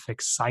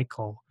horrific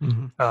cycle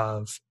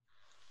of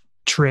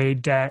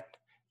trade debt,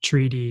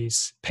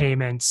 treaties,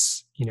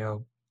 payments,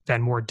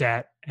 then more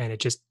debt. And it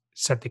just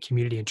set the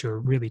community into a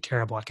really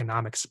terrible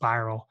economic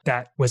spiral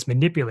that was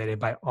manipulated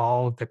by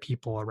all of the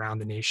people around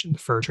the nation, the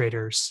fur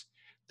traders,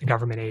 the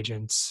government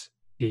agents,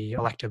 the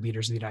elected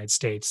leaders of the United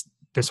States.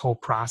 This whole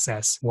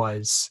process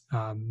was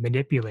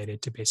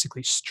manipulated to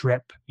basically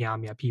strip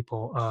Myaamia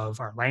people of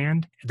our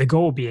land. The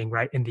goal being,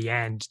 right, in the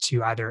end,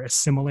 to either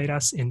assimilate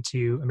us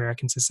into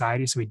American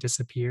society so we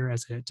disappear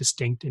as a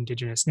distinct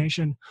indigenous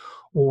nation,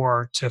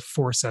 or to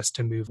force us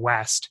to move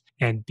west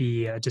and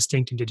be a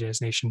distinct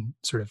indigenous nation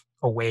sort of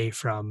away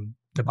from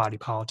the body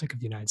politic of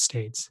the United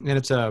States. And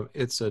it's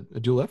a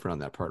dual effort on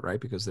that part,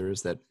 right? Because there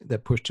is that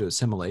push to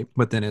assimilate.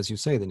 But then, as you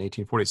say, in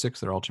 1846,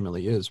 there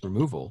ultimately is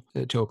removal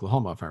to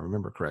Oklahoma, if I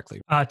remember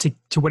correctly.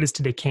 To what is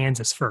today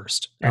Kansas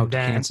first, and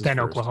then first.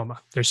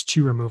 Oklahoma. There's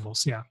 2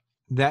 removals, yeah.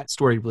 That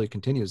story really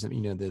continues.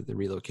 The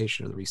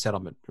relocation or the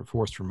resettlement or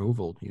forced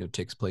removal,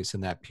 takes place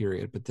in that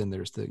period. But then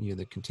there's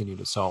the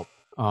continued assault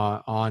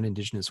on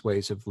indigenous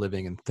ways of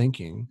living and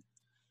thinking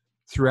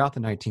throughout the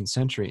 19th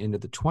century into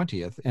the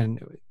 20th.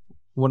 And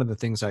one of the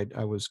things I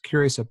was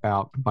curious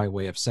about by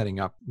way of setting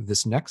up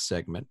this next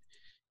segment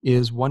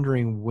is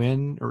wondering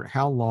when or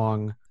how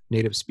long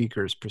native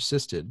speakers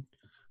persisted,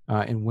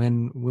 and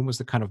when was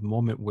the kind of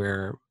moment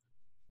where,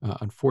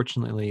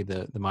 unfortunately,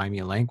 the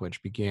Myaamia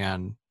language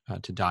began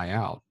to die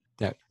out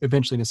that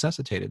eventually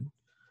necessitated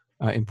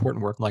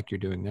important work like you're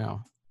doing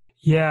now.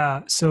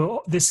 Yeah.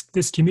 So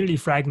this community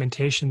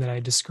fragmentation that I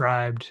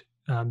described,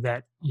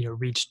 that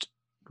reached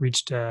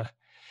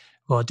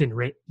it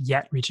didn't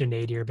yet reach a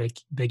nadir,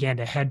 but began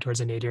to head towards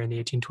a nadir in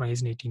the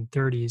 1820s and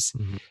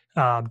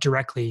 1830s,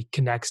 directly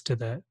connects to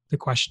the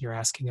question you're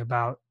asking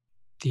about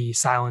the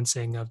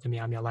silencing of the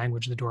Myaamia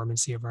language, the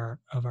dormancy of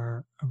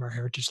our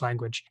heritage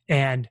language.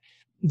 And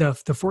the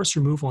forced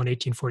removal in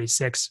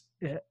 1846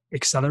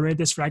 accelerated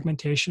this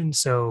fragmentation.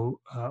 So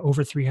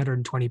over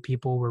 320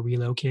 people were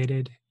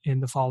relocated in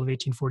the fall of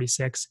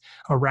 1846.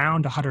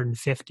 Around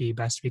 150,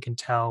 best we can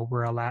tell,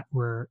 were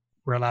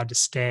allowed to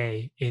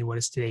stay in what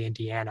is today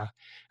Indiana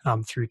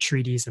through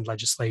treaties and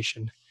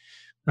legislation.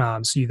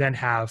 So you then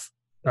have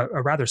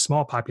a rather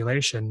small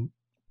population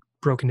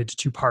broken into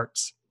 2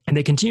 parts. And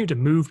they continue to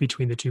move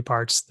between the 2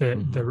 parts.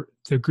 The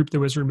group that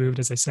was removed,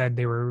 as I said,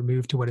 they were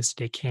removed to what is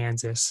today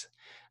Kansas,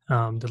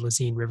 the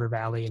Lezine River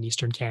Valley in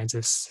eastern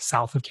Kansas,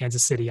 south of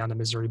Kansas City on the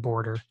Missouri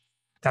border.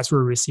 That's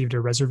where we received a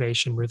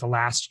reservation. We're the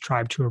last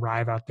tribe to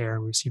arrive out there,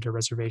 and we received a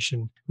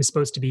reservation. It was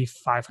supposed to be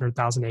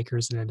 500,000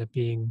 acres and ended up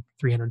being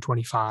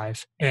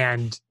 325.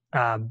 And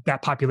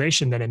that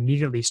population then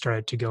immediately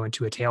started to go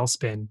into a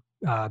tailspin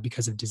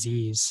because of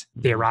disease.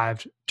 They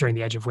arrived during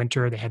the edge of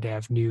winter. They had to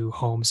have new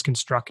homes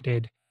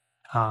constructed.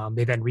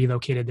 They then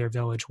relocated their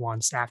village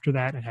once after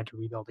that and had to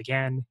rebuild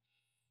again.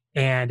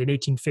 And in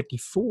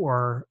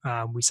 1854,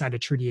 we signed a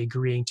treaty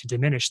agreeing to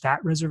diminish that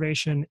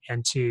reservation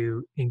and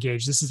to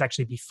engage. This is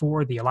actually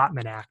before the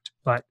Allotment Act,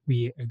 but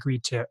we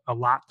agreed to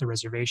allot the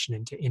reservation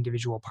into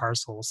individual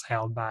parcels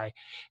held by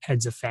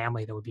heads of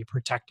family that would be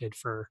protected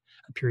for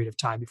a period of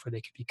time before they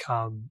could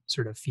become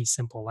sort of fee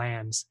simple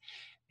lands.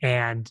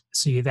 And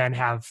so you then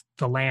have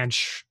the land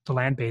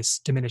base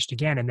diminished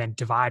again and then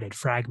divided,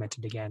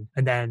 fragmented again.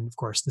 And then, of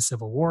course, the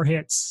Civil War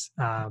hits.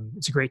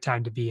 It's a great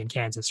time to be in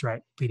Kansas,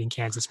 right? Bleeding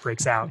Kansas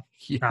breaks out.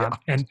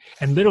 And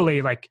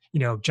literally,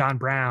 John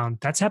Brown,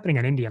 that's happening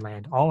on Indian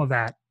land. All of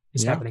that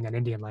is happening on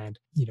Indian land.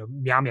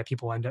 Myaamia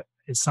people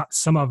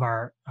some of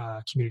our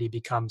community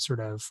become sort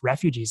of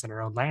refugees in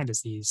our own land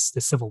as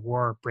the Civil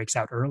War breaks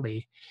out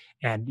early,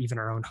 and even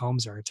our own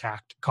homes are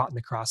attacked, caught in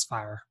the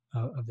crossfire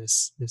of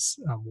this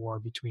war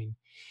between,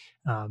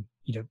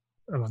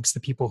 amongst the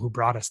people who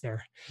brought us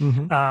there.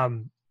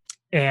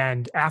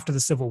 And after the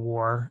Civil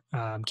War,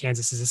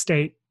 Kansas is a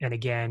state, and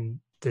again,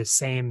 the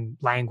same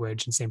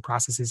language and same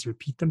processes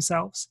repeat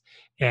themselves.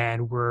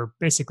 And we're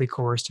basically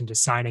coerced into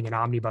signing an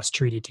omnibus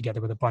treaty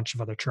together with a bunch of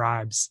other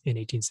tribes in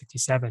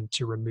 1867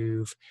 to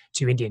remove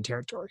to Indian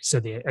territory. So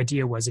the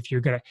idea was, if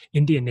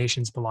Indian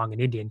nations belong in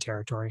Indian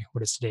territory,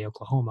 what is today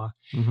Oklahoma,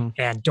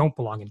 and don't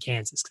belong in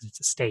Kansas because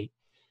it's a state.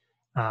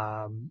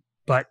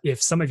 But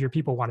if some of your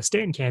people want to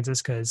stay in Kansas,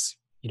 because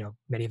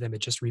many of them had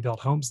just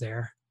rebuilt homes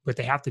there, what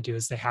they have to do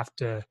is they have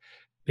to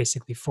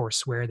basically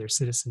forswear their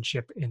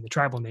citizenship in the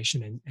tribal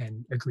nation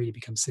and agree to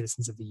become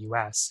citizens of the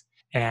U.S.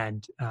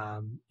 And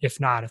if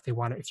not, if you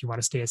want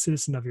to stay a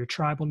citizen of your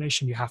tribal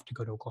nation, you have to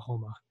go to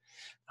Oklahoma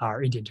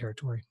or Indian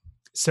territory.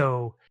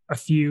 So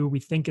we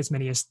think as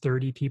many as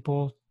 30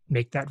 people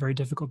make that very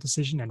difficult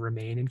decision and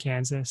remain in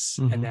Kansas.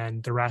 And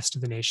then the rest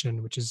of the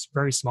nation, which is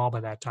very small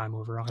by that time,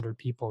 over 100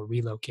 people,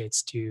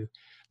 relocates to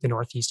the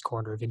northeast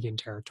corner of Indian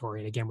territory.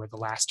 And again, we're the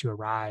last to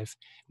arrive.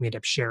 We end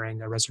up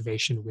sharing a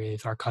reservation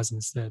with our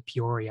cousins, the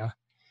Peoria,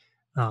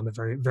 a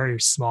very, very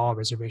small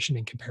reservation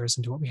in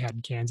comparison to what we had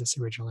in Kansas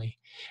originally.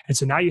 And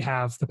so now you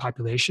have the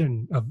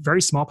population, a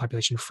very small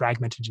population,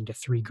 fragmented into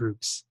three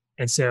groups.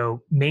 And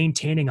so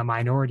maintaining a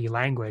minority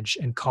language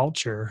and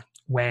culture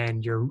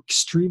when you're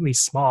extremely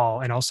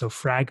small and also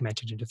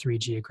fragmented into three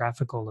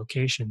geographical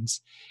locations,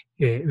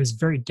 it was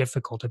very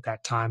difficult at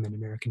that time in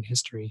American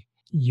history.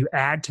 You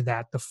add to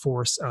that the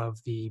force of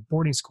the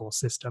boarding school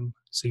system.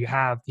 So you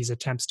have these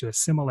attempts to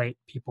assimilate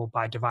people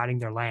by dividing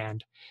their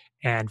land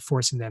and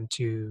forcing them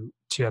to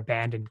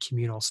abandon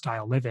communal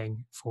style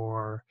living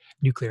for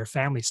nuclear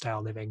family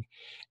style living.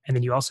 And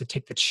then you also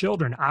take the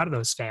children out of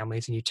those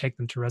families and you take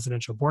them to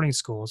residential boarding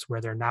schools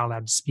where they're not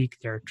allowed to speak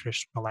their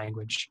traditional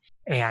language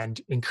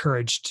and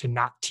encouraged to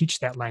not teach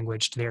that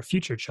language to their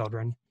future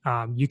children.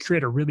 You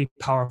create a really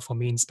powerful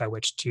means by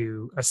which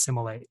to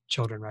assimilate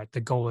children, right? The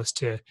goal is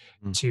to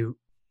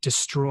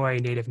destroy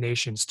Native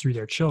nations through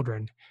their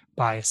children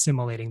by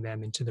assimilating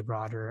them into the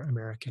broader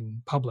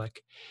American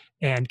public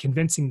and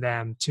convincing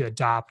them to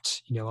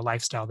adopt, a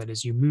lifestyle that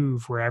as you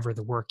move wherever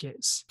the work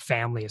is,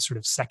 family is sort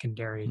of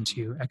secondary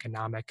to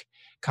economic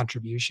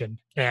contribution.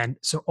 And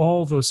so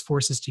all those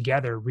forces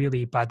together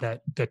really by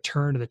the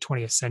turn of the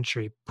 20th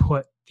century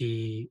put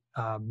the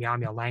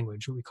Myaamia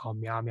language, what we call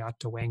Myaamia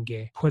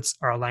Tawenge, puts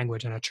our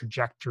language on a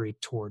trajectory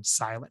towards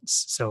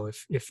silence. So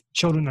if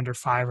children under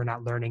 5 are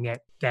not learning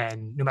it,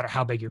 then no matter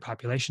how big your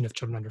population, if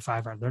children under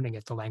 5 aren't learning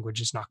it, the language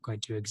is not going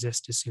to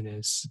exist as soon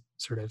as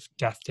sort of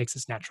death takes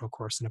its natural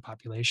course in a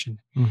population.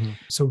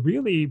 So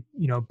really,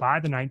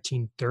 by the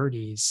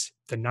 1930s,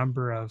 the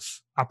number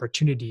of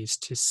opportunities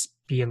to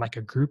be in like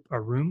a group, a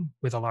room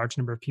with a large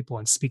number of people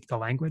and speak the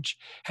language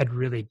had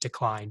really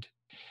declined.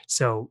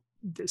 So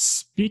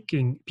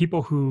speaking,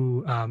 people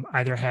who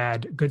either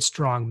had good,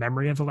 strong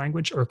memory of the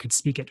language or could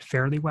speak it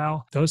fairly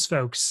well, those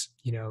folks,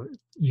 you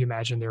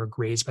imagine they were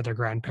raised by their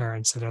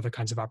grandparents and other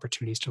kinds of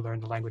opportunities to learn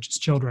the language as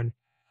children.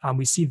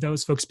 We see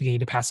those folks beginning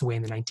to pass away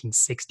in the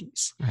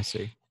 1960s. I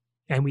see.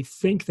 And we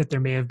think that there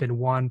may have been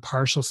one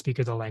partial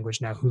speaker of the language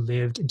now who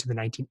lived into the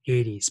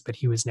 1980s, but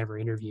he was never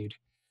interviewed.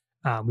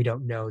 We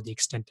don't know the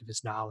extent of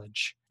his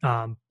knowledge.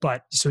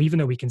 But so even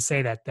though we can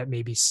say that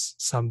maybe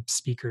some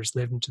speakers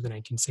lived into the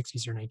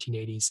 1960s or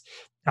 1980s,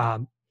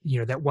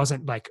 that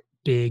wasn't like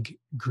big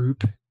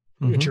group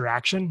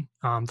interaction.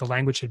 The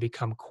language had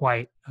become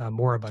quite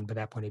moribund by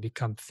that point. It had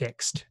become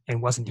fixed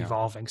and wasn't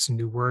evolving. So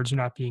new words are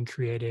not being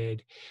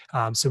created.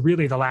 So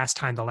really the last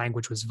time the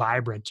language was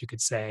vibrant, you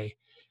could say,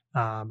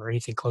 or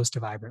anything close to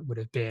vibrant would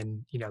have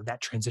been,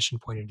 that transition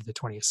point into the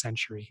 20th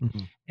century.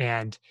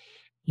 And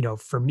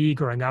for me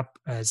growing up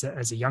as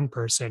a young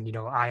person,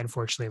 I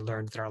unfortunately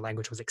learned that our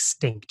language was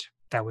extinct.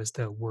 That was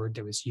the word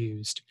that was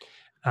used.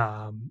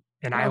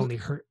 And I only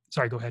heard,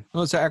 sorry, go ahead.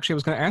 Well, so actually I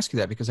was going to ask you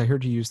that because I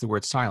heard you use the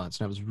word silence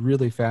and I was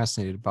really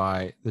fascinated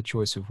by the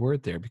choice of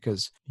word there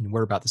because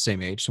we're about the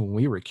same age. So when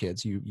we were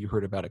kids, you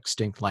heard about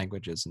extinct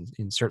languages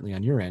and certainly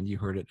on your end, you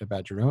heard it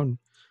about your own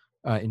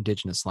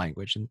indigenous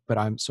language. But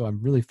I'm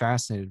really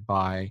fascinated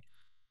by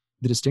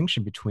the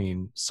distinction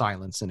between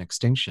silence and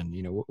extinction.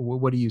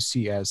 What do you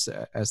see as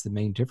the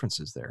main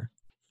differences there?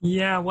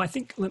 Yeah, well, I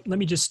think let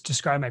me just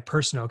describe my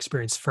personal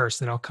experience first,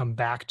 then I'll come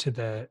back to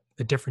the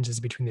differences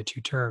between the two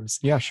terms.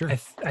 Yeah, sure.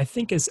 I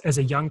think as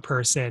a young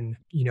person,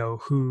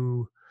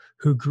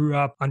 who grew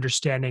up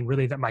understanding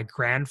really that my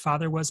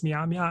grandfather was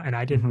Myaamia, and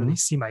I didn't really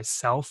see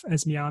myself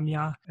as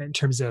Myaamia. In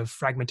terms of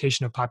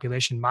fragmentation of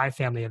population, my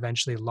family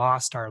eventually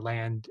lost our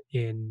land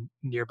in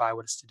nearby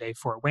what is today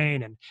Fort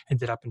Wayne and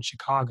ended up in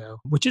Chicago,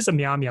 which is a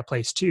Myaamia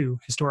place too,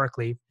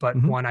 historically, but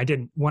one I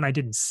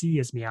didn't see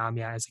as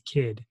Myaamia as a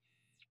kid.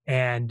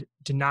 And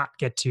did not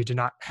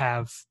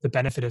have the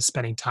benefit of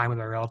spending time with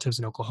my relatives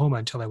in Oklahoma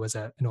until I was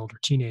an older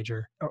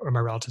teenager, or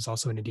my relatives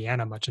also in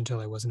Indiana much until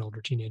I was an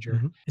older teenager.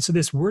 And so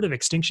this word of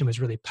extinction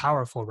was really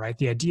powerful, right?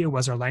 The idea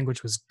was our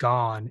language was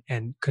gone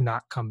and could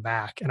not come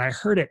back. And I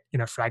heard it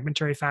in a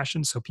fragmentary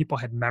fashion. So people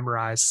had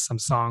memorized some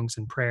songs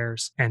and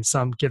prayers and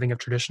some giving of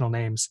traditional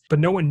names, but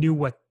no one knew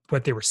what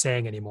they were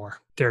saying anymore.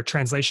 Their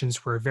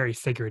translations were very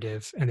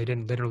figurative and they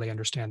didn't literally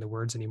understand the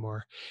words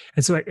anymore.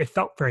 And so it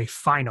felt very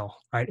final,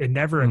 right? It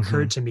never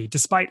occurred to me,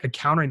 despite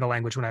encountering the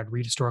language when I'd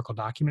read historical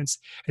documents,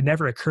 it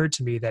never occurred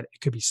to me that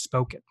it could be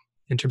spoken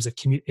in terms of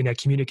in a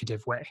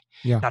communicative way,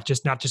 not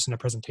just in a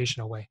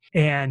presentational way.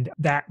 And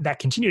that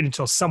continued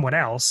until someone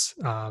else,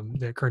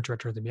 the current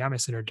director of the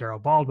Myaamia Center, Darrell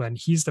Baldwin,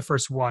 he's the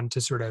first one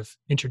to sort of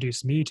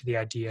introduce me to the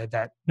idea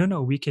that,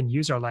 no, we can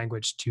use our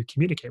language to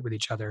communicate with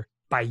each other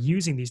by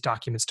using these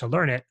documents to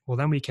learn it. Well,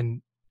 then we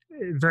can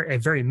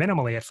very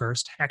minimally at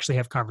first actually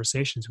have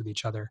conversations with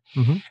each other.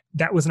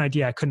 That was an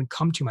idea I couldn't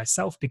come to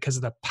myself because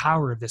of the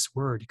power of this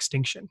word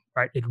extinction,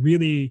 right? It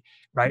really,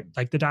 right,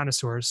 like the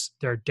dinosaurs,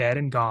 they're dead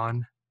and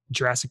gone.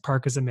 Jurassic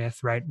Park is a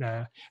myth, right?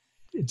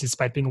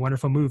 Despite being a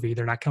wonderful movie,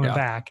 they're not coming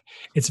back.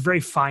 It's very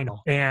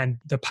final. And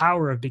the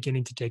power of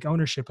beginning to take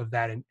ownership of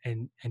that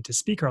and to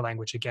speak our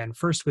language again,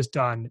 first was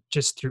done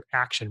just through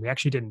action. We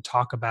actually didn't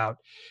talk about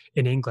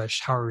in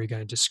English, how are we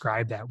going to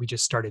describe that? We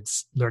just started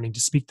learning to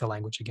speak the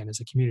language again as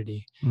a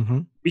community.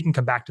 We can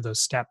come back to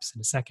those steps in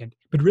a second.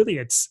 But really,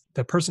 it's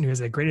the person who has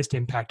the greatest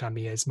impact on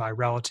me is my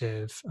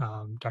relative,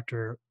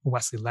 Dr.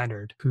 Wesley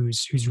Leonard,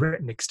 who's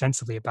written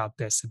extensively about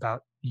this,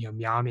 about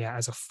Myaamia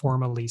as a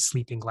formally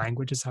sleeping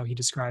language is how he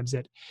describes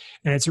it.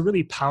 And it's a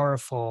really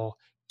powerful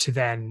to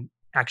then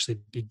actually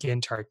begin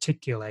to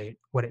articulate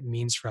what it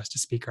means for us to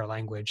speak our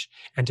language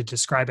and to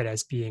describe it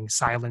as being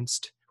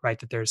silenced, right?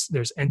 That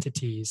there's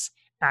entities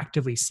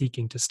actively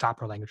seeking to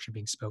stop our language from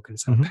being spoken.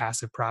 It's not a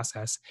passive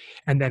process.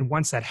 And then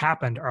once that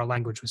happened, our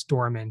language was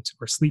dormant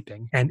or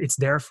sleeping. And it's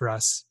there for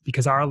us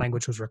because our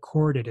language was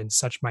recorded in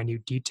such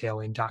minute detail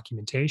in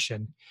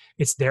documentation.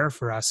 It's there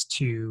for us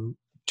to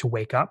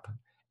wake up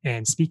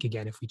and speak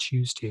again if we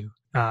choose to.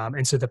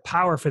 And so the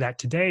power for that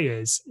today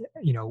is,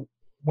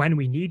 when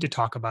we need to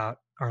talk about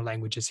our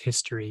language's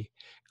history,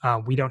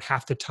 we don't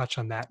have to touch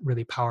on that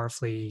really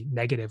powerfully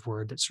negative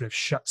word that sort of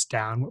shuts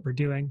down what we're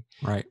doing.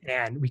 Right.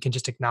 And we can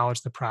just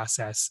acknowledge the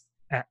process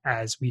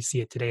as we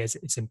see it today as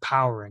it's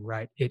empowering,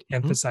 right? It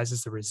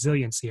emphasizes the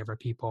resiliency of our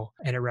people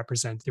and it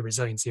represents the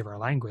resiliency of our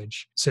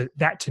language. So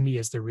that to me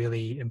is the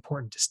really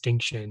important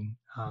distinction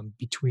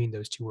between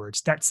those two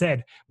words. That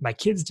said, my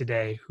kids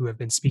today who have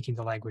been speaking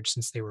the language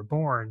since they were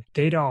born,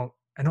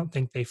 I don't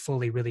think they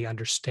fully really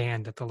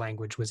understand that the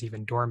language was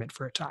even dormant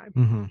for a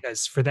time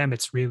because for them,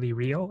 it's really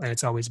real and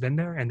it's always been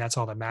there. And that's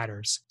all that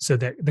matters. So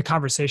the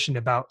conversation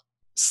about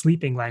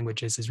sleeping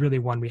languages is really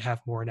one we have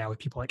more now with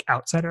people like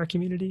outside our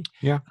community.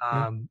 Yeah.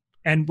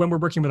 And when we're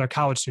working with our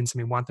college students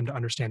and we want them to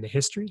understand the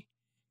history,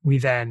 we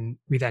then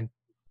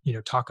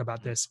talk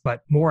about this,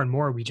 but more and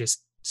more we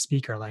just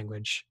speak our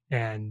language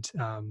and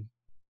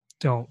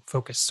don't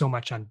focus so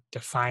much on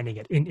defining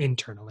it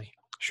internally.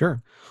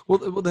 Sure. Well,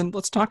 then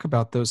let's talk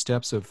about those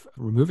steps of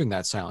removing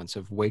that silence,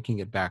 of waking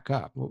it back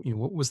up.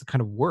 What was the kind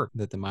of work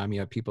that the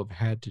Myaamia people have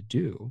had to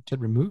do to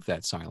remove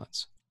that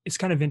silence? It's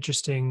kind of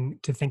interesting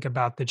to think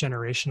about the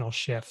generational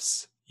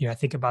shifts. I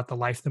think about the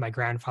life that my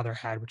grandfather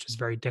had, which was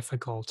very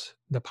difficult,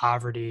 the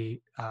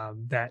poverty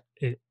that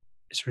it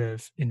sort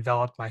of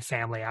enveloped my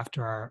family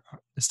after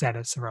the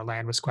status of our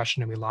land was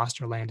questioned and we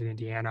lost our land in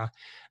Indiana.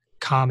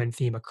 Common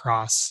theme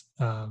across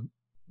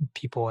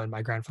people in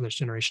my grandfather's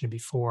generation and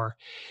before.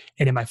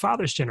 And in my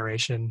father's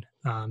generation,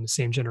 the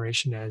same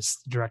generation as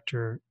the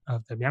director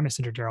of the Myaamia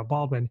Center, Daryl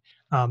Baldwin,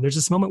 there's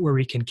this moment where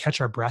we can catch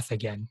our breath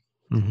again,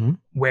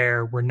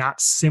 where we're not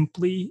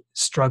simply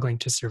struggling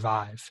to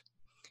survive.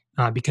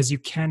 Because you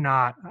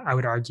cannot, I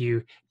would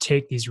argue,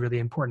 take these really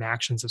important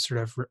actions of sort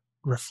of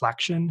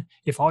reflection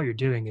if all you're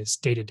doing is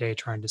day to day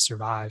trying to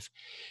survive.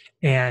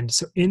 And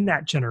so in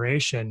that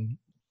generation,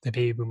 the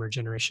baby boomer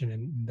generation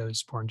and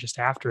those born just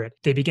after it,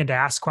 they began to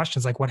ask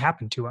questions like, what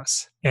happened to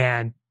us?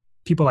 And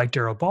people like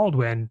Daryl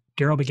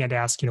began to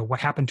ask, what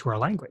happened to our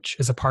language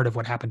as a part of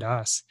what happened to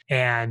us?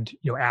 And,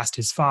 asked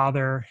his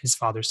father. His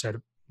father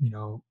said,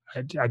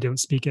 I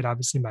don't speak it.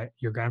 Obviously,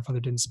 your grandfather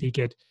didn't speak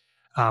it.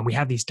 We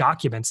have these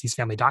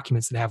family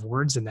documents that have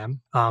words in them,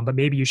 but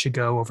maybe you should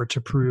go over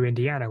to Peru,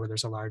 Indiana, where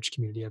there's a large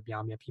community of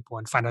Myaamia people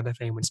and find out if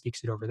anyone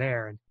speaks it over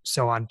there and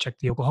so on. Check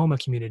the Oklahoma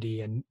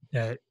community and,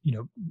 it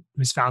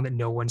was found that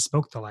no one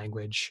spoke the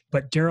language,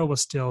 but Daryl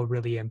was still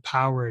really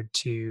empowered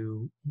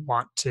to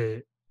want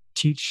to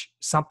teach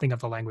something of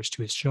the language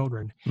to his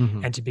children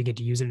and to begin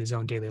to use it in his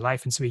own daily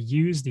life. And so he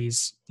used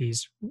these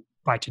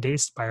by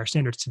our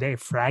standards today,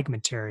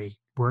 fragmentary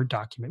word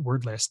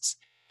lists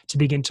to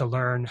begin to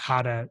learn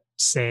how to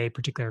say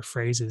particular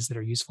phrases that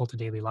are useful to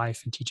daily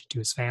life and teach it to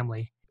his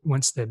family.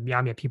 Once the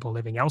Myaamia people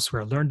living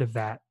elsewhere learned of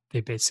that,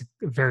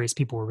 various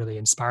people were really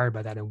inspired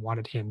by that and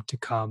wanted him to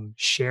come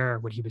share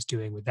what he was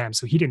doing with them.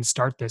 So he didn't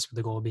start this with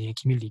the goal of being a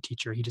community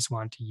teacher. He just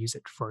wanted to use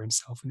it for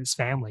himself and his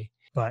family.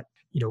 But,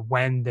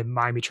 when the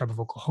Myaamia tribe of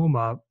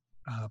Oklahoma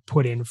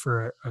put in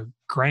for a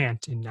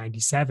grant in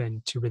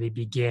 97 to really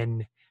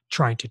begin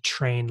trying to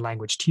train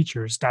language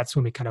teachers, that's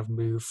when we kind of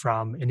move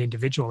from an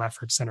individual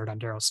effort centered on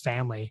Daryl's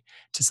family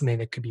to something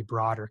that could be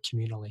broader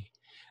communally.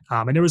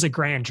 And there was a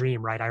grand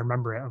dream, right? I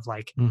remember it of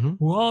like,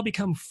 we'll all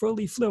become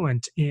fully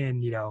fluent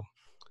in,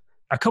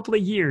 a couple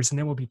of years, and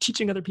then we'll be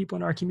teaching other people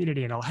in our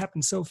community and it'll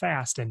happen so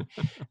fast. And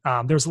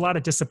there was a lot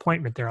of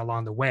disappointment there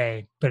along the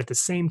way. But at the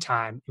same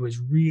time, it was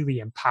really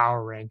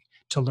empowering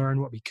to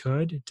learn what we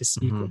could, to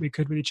speak what we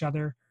could with each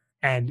other.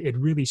 And it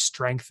really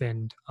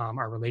strengthened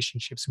our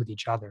relationships with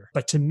each other.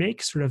 But to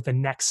make sort of the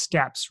next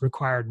steps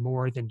required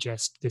more than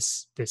just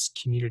this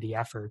community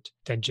effort,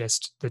 than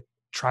just the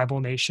tribal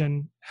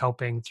nation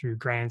helping through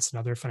grants and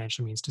other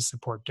financial means to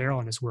support Daryl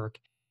and his work.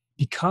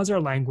 Because our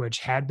language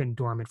had been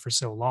dormant for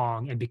so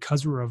long, and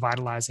because we were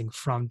revitalizing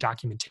from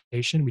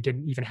documentation, we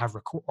didn't even have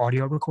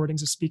audio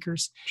recordings of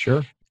speakers.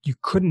 Sure. You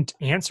couldn't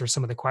answer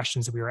some of the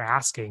questions that we were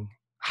asking.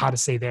 How to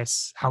say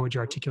this? How would you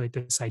articulate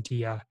this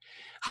idea?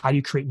 How do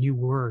you create new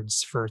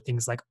words for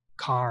things like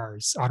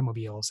cars,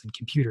 automobiles, and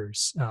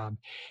computers?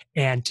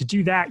 And to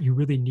do that, you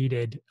really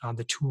needed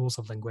the tools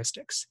of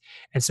linguistics.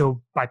 And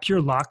so by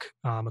pure luck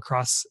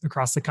across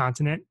the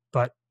continent,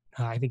 but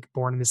I think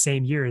born in the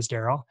same year as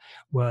Daryl,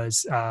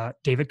 was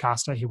David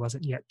Costa. He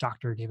wasn't yet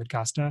Dr. David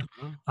Costa,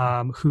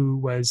 who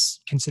was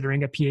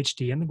considering a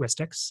PhD in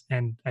linguistics.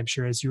 And I'm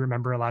sure, as you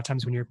remember, a lot of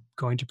times when you're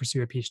going to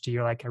pursue a PhD,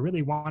 you're like, I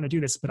really want to do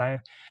this, but I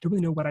don't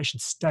really know what I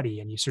should study.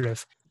 And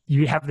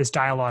you have this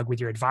dialogue with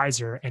your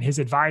advisor, and his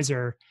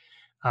advisor,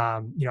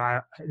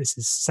 this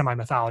is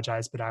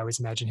semi-mythologized, but I always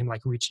imagine him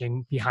like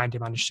reaching behind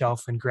him on a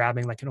shelf and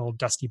grabbing like an old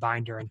dusty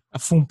binder and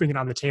thumping it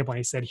on the table. And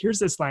he said, here's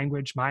this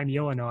language, Myaamia,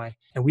 Illinois.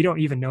 And we don't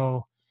even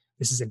know,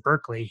 this is in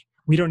Berkeley,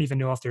 we don't even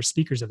know if there's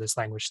speakers of this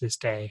language to this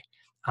day.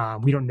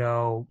 We don't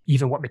know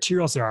even what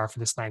materials there are for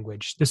this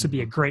language. This would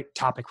be a great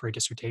topic for a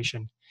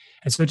dissertation.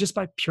 And so just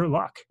by pure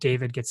luck,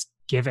 David gets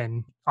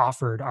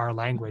offered our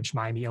language,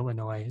 Myaamia,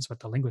 Illinois is what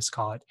the linguists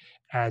call it,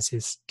 as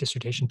his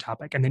dissertation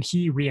topic. And then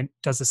he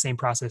does the same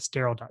process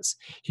Daryl does.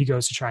 He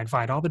goes to try and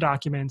find all the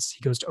documents.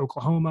 He goes to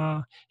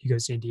Oklahoma, he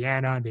goes to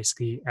Indiana, and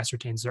basically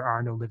ascertains there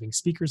are no living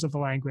speakers of the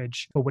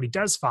language. But what he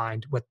does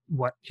find,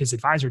 what his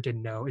advisor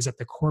didn't know, is that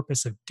the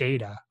corpus of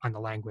data on the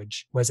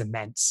language was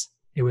immense.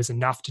 It was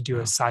enough to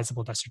do a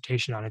sizable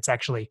dissertation on.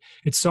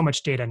 It's so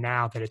much data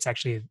now that it's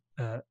actually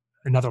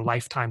another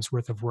lifetime's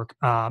worth of work.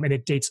 And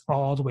it dates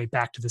all the way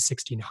back to the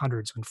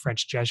 1600s when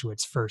French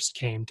Jesuits first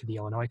came to the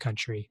Illinois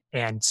country,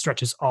 and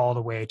stretches all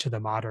the way to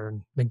the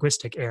modern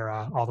linguistic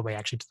era, all the way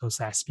actually to those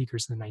last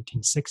speakers in the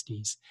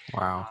 1960s.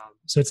 Wow.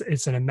 So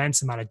it's an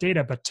immense amount of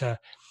data, but to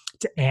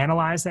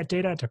analyze that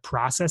data, to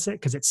process it,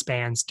 because it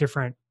spans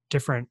different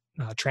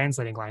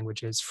translating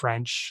languages,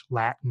 French,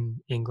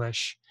 Latin,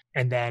 English,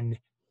 and then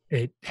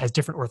it has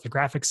different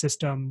orthographic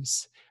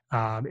systems.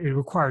 It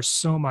requires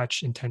so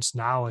much intense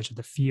knowledge of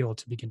the field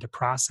to begin to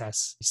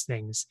process these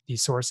things,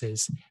 these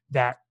sources,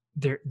 that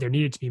there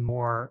needed to be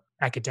more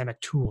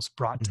academic tools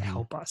brought to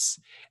help us.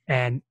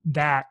 And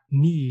that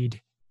need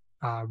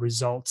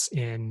results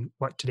in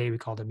what today we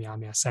call the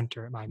Myaamia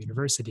Center at Miami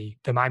University.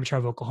 The Miami Tribe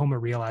of Oklahoma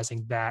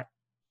realizing that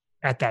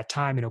at that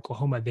time in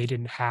Oklahoma, they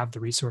didn't have the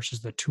resources,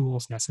 the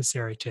tools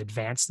necessary to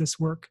advance this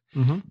work,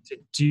 to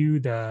do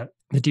the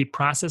deep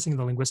processing of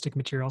the linguistic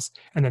materials,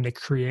 and then the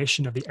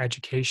creation of the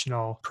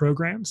educational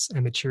programs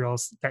and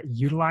materials that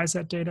utilize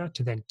that data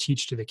to then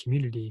teach to the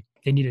community.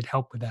 They needed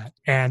help with that.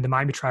 And the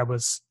Miami Tribe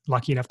was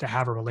lucky enough to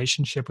have a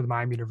relationship with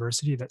Miami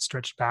University that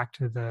stretched back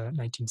to the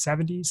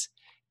 1970s,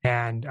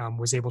 and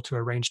was able to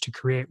arrange to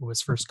create what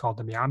was first called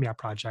the Myaamia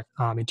Project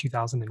in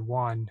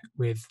 2001,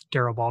 with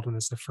Daryl Baldwin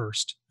as the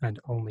first and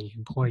only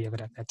employee of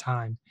it at that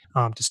time,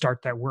 to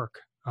start that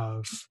work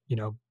of,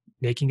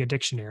 making a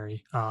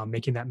dictionary,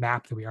 making that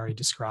map that we already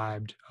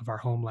described of our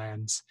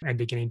homelands, and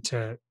beginning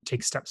to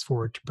take steps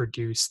forward to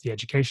produce the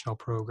educational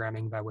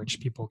programming by which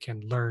people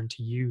can learn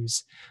to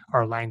use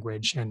our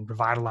language and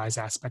revitalize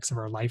aspects of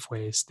our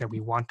lifeways that we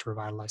want to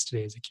revitalize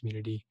today as a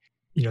community.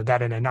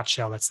 That in a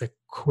nutshell, that's the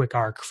quick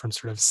arc from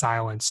sort of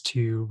silence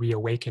to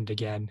reawakened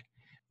again.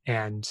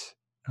 And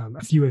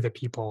a few of the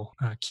people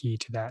key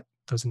to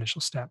those initial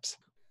steps.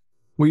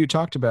 Well, you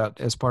talked about,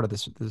 as part of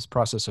this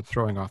process of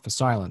throwing off the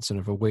silence and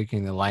of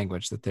awakening the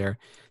language, that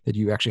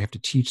you actually have to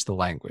teach the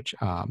language,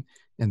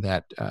 and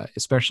that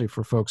especially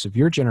for folks of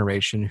your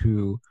generation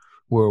who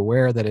were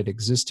aware that it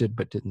existed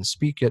but didn't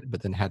speak it,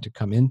 but then had to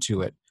come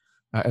into it,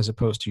 as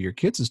opposed to your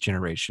kids'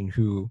 generation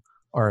who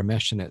are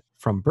enmeshed in it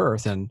from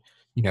birth. And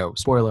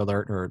spoiler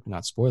alert, or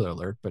not spoiler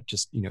alert, but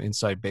just,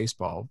 inside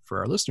baseball for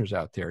our listeners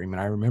out there. I mean,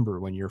 I remember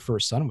when your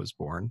first son was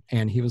born,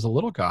 and he was a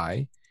little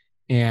guy,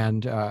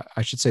 and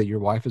I should say your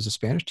wife is a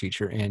Spanish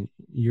teacher, and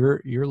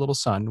your little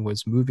son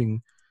was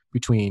moving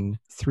between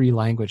 3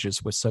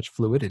 languages with such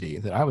fluidity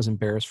that I was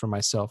embarrassed for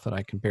myself that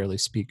I can barely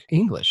speak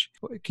English.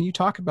 Can you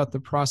talk about the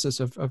process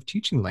of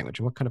teaching the language,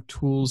 and what kind of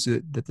tools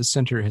that the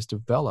center has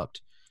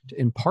developed to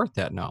impart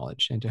that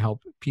knowledge and to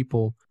help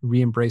people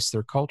re-embrace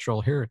their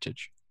cultural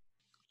heritage?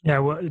 Yeah,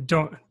 well,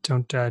 don't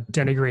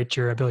denigrate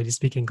your ability to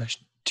speak English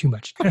too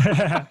much.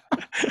 But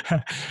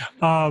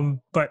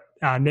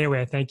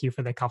Newe, thank you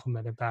for the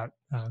compliment about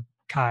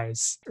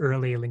Kai's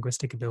early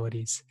linguistic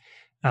abilities.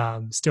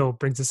 Still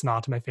brings a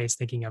smile to my face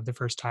thinking of the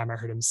first time I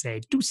heard him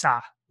say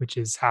 "dusa," which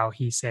is how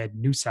he said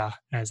 "nusa"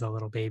 as a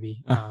little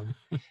baby.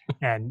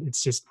 And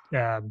it's just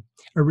a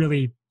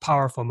really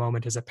powerful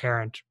moment as a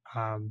parent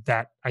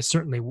that I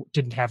certainly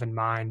didn't have in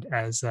mind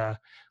as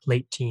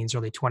late teens,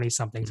 early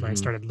 20-somethings when I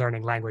started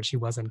learning language. He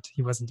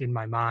wasn't in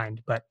my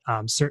mind, but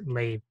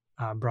certainly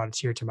brought a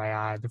tear to my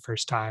eye the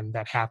first time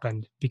that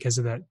happened, because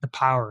of the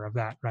power of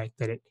that, right?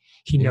 That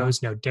he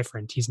knows no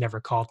different. He's never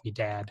called me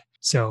dad.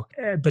 So,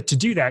 but to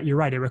do that, you're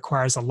right, it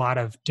requires a lot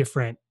of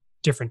different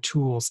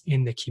tools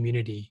in the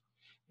community.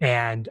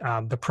 And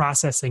the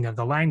processing of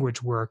the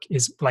language work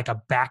is like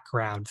a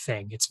background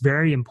thing. It's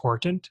very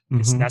important.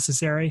 It's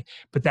necessary,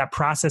 but that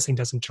processing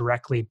doesn't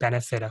directly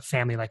benefit a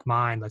family like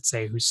mine, let's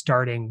say, who's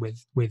starting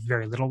with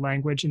very little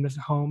language in the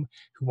home,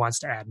 who wants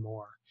to add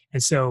more.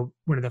 And so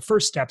one of the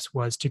first steps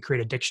was to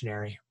create a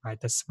dictionary, right?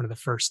 That's one of the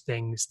first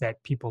things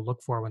that people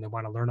look for when they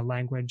want to learn a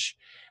language.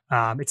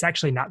 It's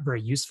actually not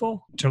very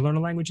useful to learn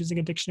a language using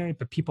a dictionary,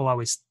 but people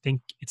always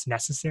think it's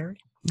necessary.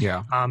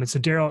 Yeah. And so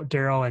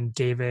Daryl and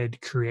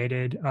David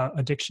created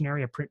a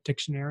dictionary, a print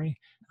dictionary,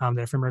 that,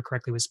 if I remember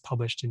correctly, was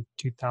published in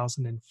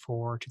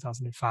 2004,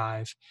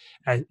 2005.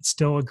 It's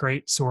still a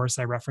great source.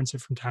 I reference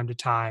it from time to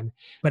time.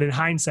 But in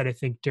hindsight, I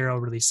think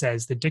Daryl really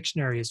says the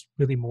dictionary is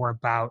really more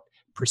about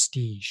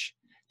prestige.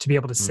 To be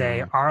able to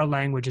say our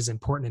language is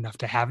important enough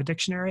to have a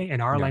dictionary,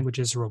 and our language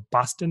is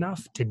robust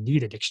enough to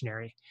need a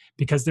dictionary,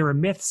 because there were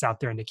myths out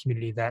there in the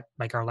community that,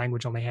 like, our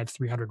language only had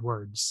 300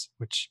 words,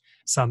 which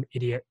some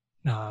idiot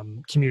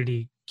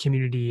community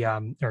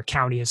or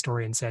county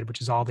historian said,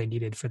 which is all they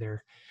needed for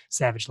their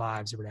savage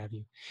lives or what have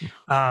you.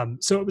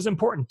 So it was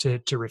important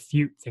to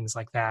refute things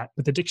like that.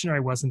 But the dictionary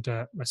wasn't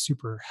a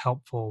super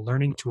helpful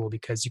learning tool,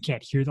 because you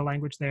can't hear the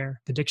language there.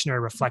 The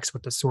dictionary reflects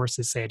what the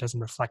sources say. It doesn't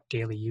reflect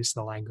daily use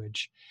of the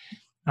language.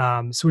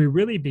 So we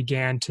really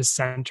began to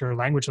center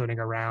language learning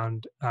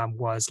around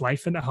was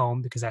life in the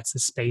home, because that's the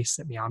space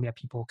that Myaamia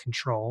people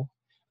control.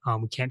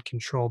 We can't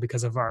control,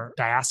 because of our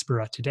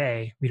diaspora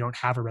today, we don't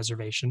have a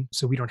reservation.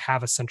 So we don't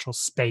have a central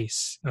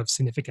space of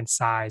significant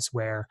size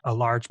where a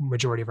large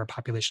majority of our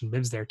population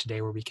lives there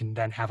today, where we can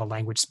then have a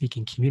language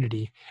speaking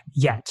community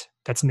yet.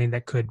 That's something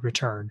that could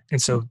return.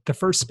 And so the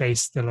first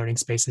space, the learning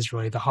space, is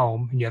really the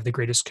home. And you have the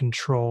greatest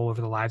control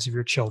over the lives of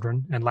your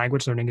children. And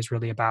language learning is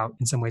really about,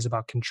 in some ways,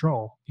 about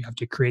control. You have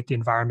to create the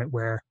environment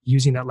where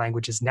using that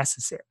language is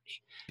necessary,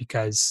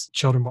 because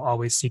children will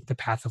always seek the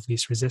path of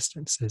least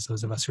resistance, as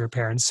those of us who are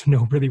parents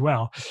know really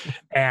well.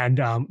 And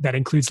that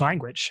includes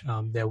language.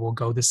 They will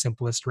go the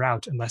simplest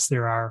route unless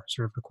there are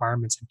sort of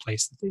requirements in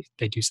place that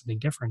they do something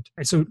different.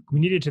 And so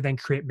we needed to then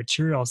create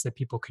materials that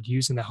people could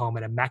use in the home,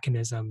 and a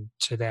mechanism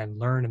to then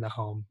learn in the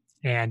home.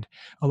 And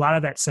a lot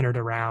of that centered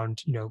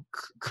around,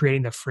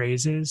 creating the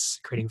phrases,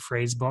 creating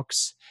phrase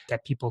books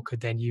that people could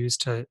then use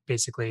to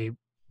basically,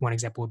 one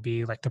example would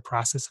be like the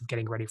process of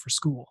getting ready for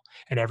school,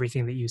 and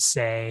everything that you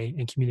say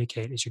and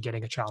communicate as you're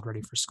getting a child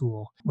ready for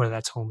school, whether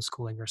that's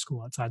homeschooling or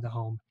school outside the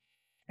home.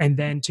 And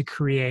then to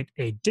create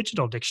a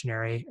digital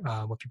dictionary,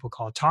 what people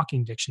call a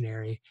talking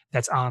dictionary,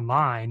 that's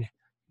online,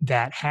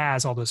 that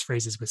has all those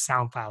phrases with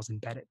sound files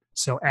embedded.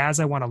 So as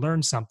I want to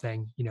learn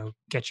something,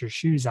 get your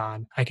shoes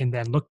on, I can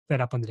then look that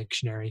up on the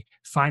dictionary,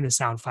 find the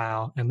sound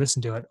file, and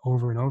listen to it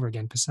over and over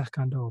again.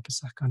 Pasakando,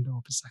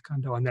 pasakando,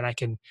 pasakando. And then I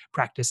can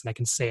practice, and I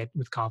can say it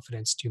with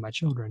confidence to my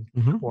children,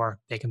 or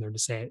they can learn to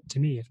say it to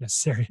me if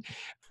necessary.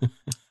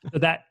 So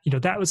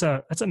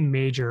that's a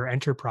major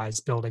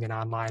enterprise, building an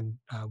online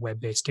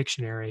web-based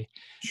dictionary.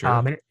 Sure.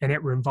 And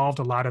it involved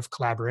a lot of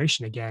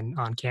collaboration, again,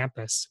 on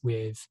campus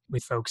with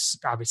folks.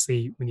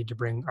 Obviously, we need to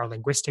bring our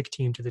linguistic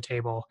team to the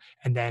table.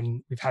 And then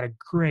we've had a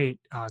great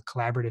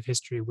collaborative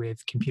history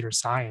with computer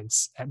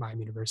science at Myaamia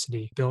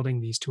University,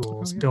 building these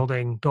tools,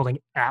 building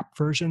app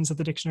versions of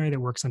the dictionary that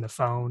works on the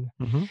phone.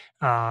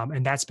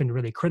 And that's been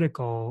really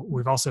critical.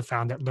 We've also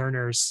found that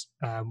learners,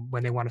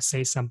 when they want to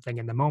say something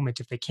in the moment,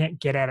 if they can't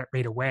get at it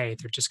right away,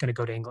 they're just going to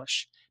go to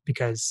English,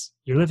 because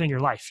you're living your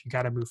life. You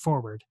got to move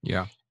forward.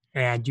 Yeah.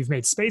 And you've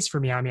made space for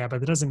Myaamia, but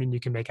that doesn't mean you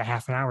can make a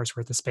half an hour's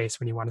worth of space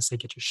when you want to say,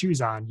 get your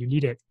shoes on. You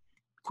need it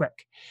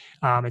quick.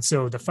 And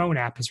so the phone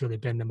app has really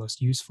been the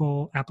most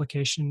useful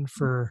application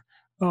for,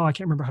 I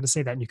can't remember how to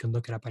say that. And you can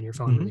look it up on your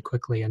phone really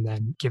quickly and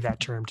then give that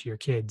term to your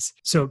kids.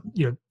 So,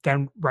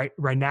 then right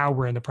now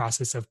we're in the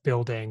process of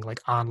building like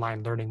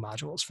online learning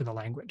modules for the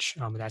language.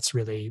 That's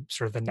really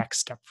sort of the next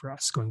step for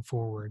us going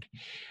forward.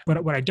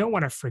 But what I don't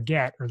want to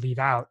forget or leave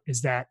out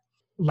is that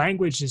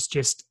language is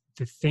just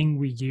the thing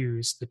we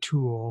use, the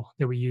tool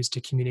that we use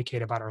to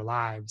communicate about our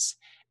lives.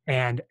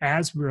 And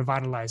as we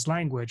revitalize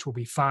language, what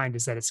we find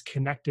is that it's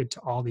connected to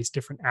all these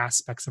different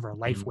aspects of our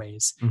life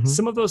ways.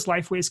 Some of those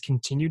life ways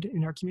continued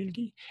in our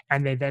community,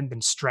 and they've then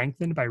been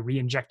strengthened by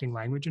re-injecting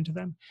language into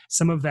them.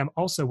 Some of them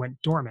also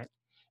went dormant,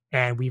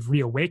 and we've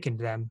reawakened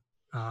them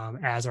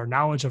as our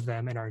knowledge of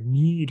them and our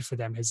need for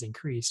them has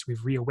increased.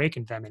 We've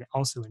reawakened them and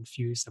also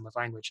infused them with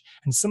language.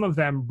 And some of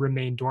them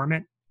remain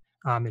dormant,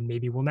 and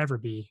maybe will never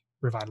be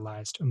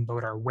revitalized,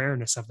 but our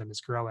awareness of them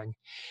is growing.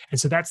 And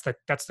so that's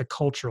the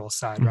cultural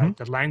side, right?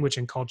 The language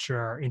and culture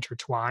are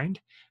intertwined.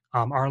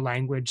 Our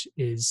language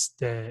is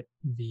the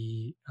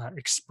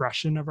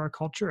expression of our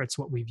culture. It's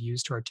what we've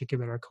used to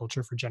articulate our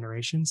culture for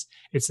generations.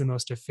 It's the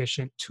most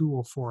efficient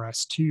tool for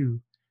us to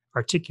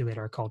articulate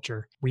our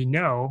culture. We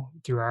know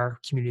through our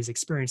community's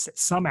experience that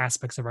some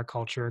aspects of our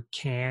culture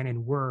can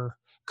and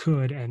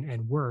could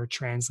and were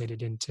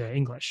translated into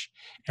English.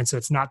 And so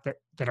it's not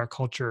that our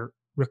culture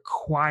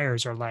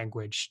requires our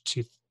language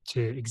to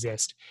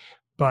exist,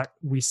 but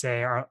we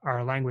say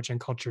our language and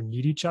culture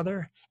need each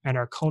other, and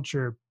our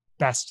culture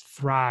best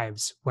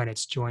thrives when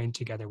it's joined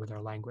together with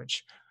our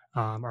language.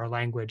 Our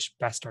language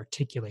best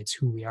articulates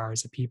who we are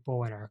as a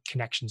people and our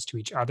connections to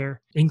each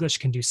other. English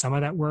can do some of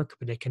that work,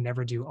 but it can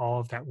never do all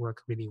of that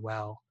work really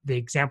well. The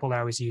example I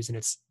always use,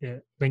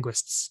 and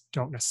linguists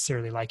don't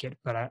necessarily like it,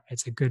 but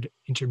it's a good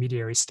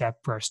intermediary step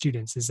for our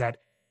students, is that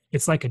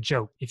it's like a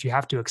joke. If you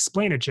have to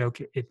explain a joke,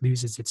 it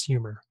loses its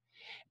humor.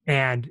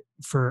 And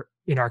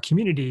in our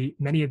community,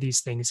 many of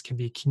these things can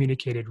be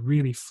communicated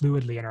really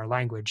fluidly in our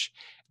language.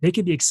 They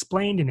can be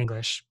explained in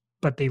English,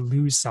 but they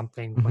lose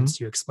something Mm-hmm. once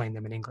you explain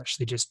them in English.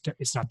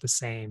 It's not the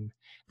same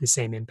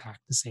impact,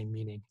 the same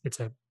meaning. It's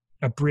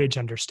a bridge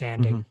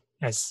understanding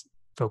as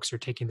folks are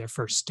taking their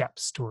first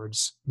steps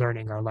towards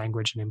learning our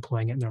language and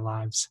employing it in their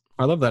lives.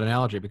 I love that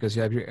analogy because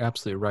you're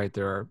absolutely right.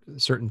 There are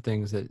certain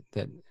things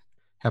that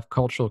have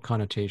cultural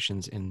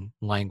connotations in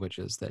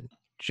languages that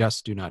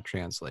just do not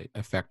translate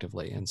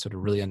effectively. And so to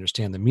really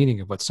understand the meaning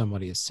of what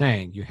somebody is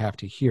saying, you have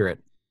to hear it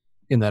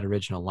in that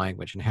original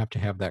language and have to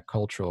have that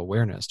cultural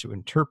awareness to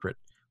interpret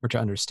or to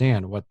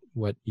understand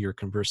what your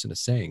conversant is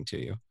saying to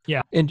you.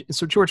 Yeah. And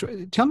so, George,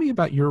 tell me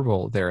about your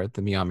role there at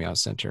the Myaamia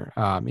Center.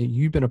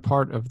 You've been a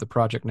part of the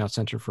Project Now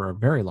Center for a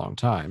very long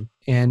time.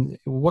 And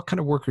what kind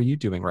of work are you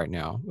doing right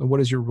now? And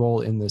what is your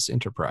role in this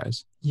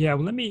enterprise? Yeah,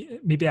 well,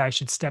 maybe I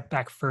should step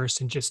back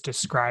first and just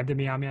describe the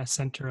Myaamia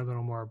Center a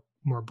little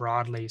more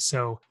broadly.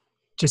 So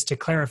just to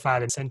clarify,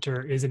 the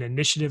center is an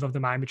initiative of the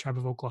Myaamia Tribe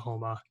of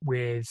Oklahoma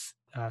with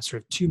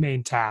sort of two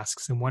main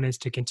tasks. And one is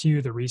to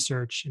continue the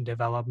research and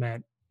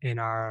development in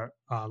our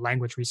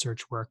language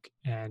research work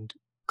and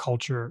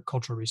cultural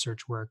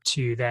research work,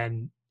 to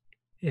then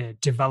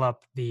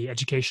develop the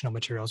educational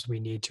materials we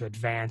need to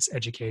advance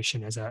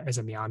education as a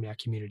Myaamia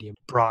community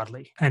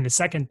broadly. And the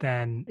second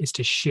then is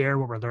to share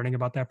what we're learning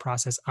about that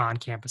process on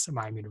campus at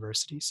Miami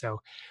University.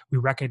 So we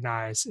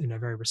recognize in a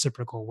very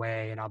reciprocal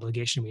way an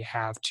obligation we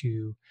have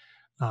to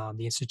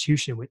the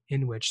institution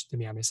in which the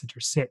Myaamia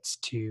Center sits,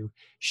 to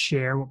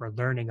share what we're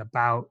learning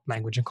about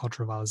language and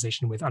cultural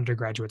revitalization with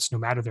undergraduates, no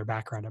matter their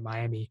background at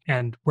Miami,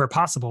 and where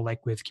possible,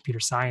 like with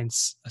computer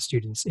science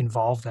students,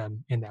 involve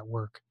them in that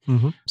work.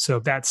 So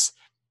that's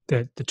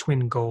the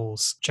twin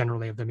goals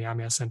generally of the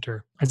Myaamia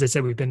Center. As I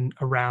said, we've been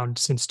around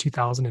since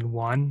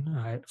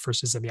 2001,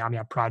 first as a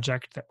Myaamia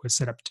project that was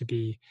set up to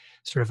be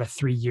sort of a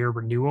 3-year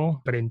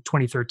renewal. But in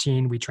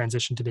 2013, we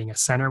transitioned to being a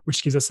center,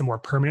 which gives us a more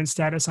permanent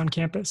status on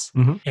campus.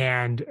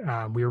 And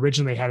we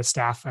originally had a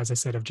staff, as I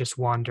said, of just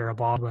one, Dara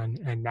Baldwin.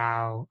 And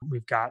now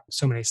we've got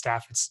so many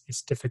staff,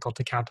 it's difficult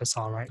to count us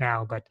all right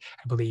now, but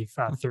I believe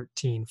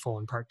 13 full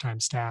and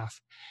part-time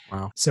staff.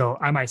 Wow. So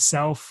I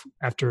myself,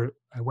 after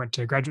I went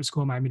to graduate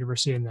school at Miami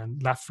University and then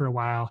left for a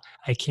while,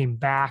 I came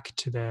back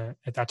to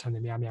at that time, the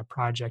Myaamia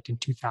Project in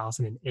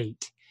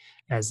 2008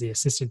 as the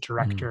assistant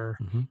director.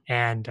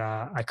 And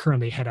I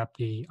currently head up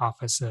the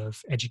Office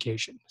of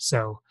Education.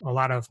 So a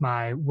lot of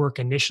my work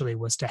initially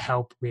was to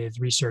help with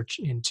research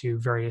into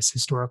various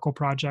historical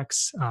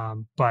projects.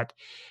 But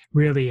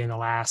really in the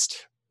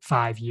last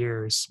 5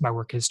 years, my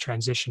work has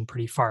transitioned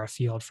pretty far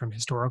afield from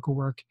historical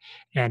work.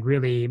 And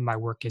really my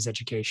work is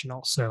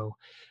educational. So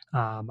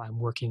I'm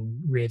working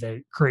with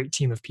a great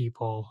team of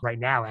people right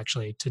now,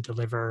 actually, to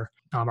deliver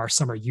our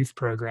summer youth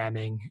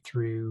programming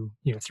through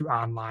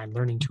online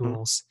learning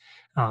tools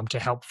to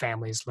help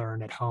families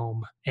learn at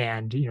home.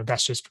 And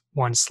that's just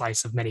one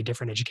slice of many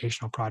different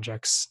educational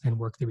projects and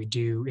work that we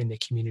do in the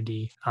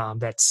community.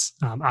 That's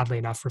oddly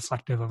enough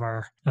reflective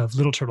of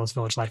Little Turtles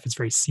Village life. It's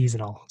very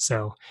seasonal.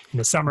 So in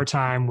the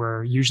summertime,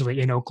 we're usually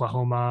in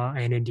Oklahoma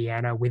and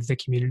Indiana with the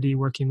community,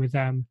 working with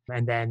them.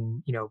 And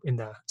then in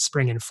the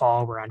spring and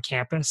fall, we're on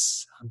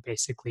campus,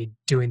 basically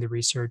doing the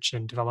research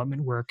and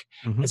development work,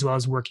 as well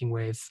as working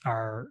with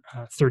our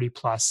 30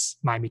 plus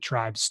Miami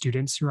Tribe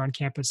students who are on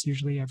campus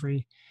usually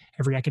every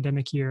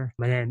academic year.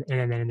 And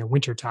then in the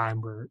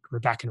wintertime, we're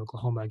back in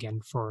Oklahoma again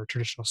for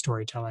traditional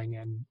storytelling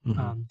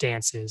and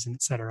dances, and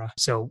et cetera.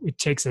 So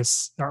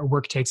our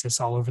work takes us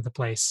all over the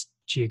place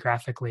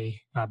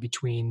geographically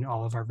between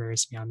all of our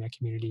various Myaamia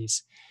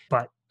communities,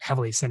 but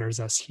heavily centers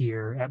us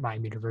here at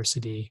Miami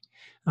University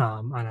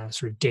on a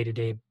sort of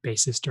day-to-day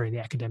basis during the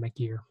academic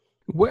year.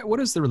 What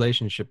is the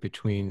relationship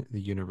between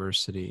the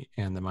university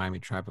and the Miami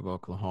Tribe of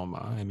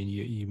Oklahoma? I mean,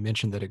 you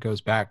mentioned that it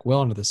goes back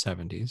well into the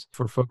 70s.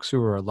 For folks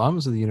who are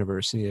alums of the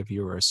university, if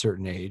you were a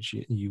certain age,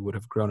 you would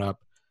have grown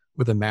up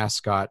with a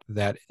mascot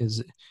that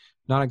is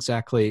not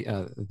exactly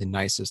the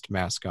nicest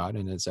mascot,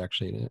 and is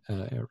actually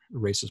a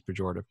racist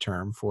pejorative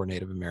term for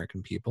Native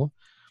American people.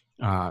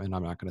 And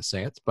I'm not going to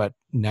say it, but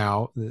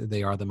now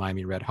they are the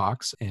Miami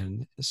Redhawks.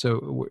 And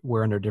so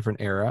we're under a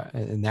different era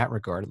in that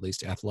regard, at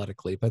least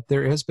athletically. But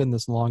there has been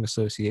this long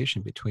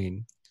association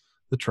between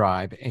the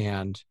tribe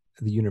and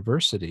the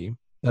university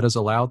that has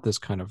allowed this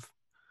kind of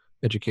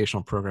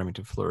educational programming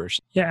to flourish.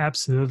 Yeah,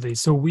 absolutely.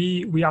 So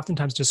we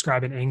oftentimes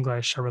describe in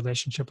English our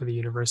relationship with the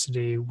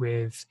university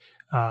with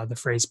the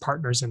phrase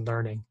partners in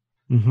learning,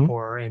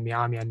 or in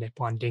Myaamia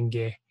Nipwan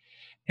Dinge.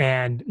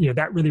 And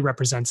that really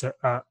represents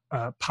a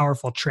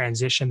powerful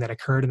transition that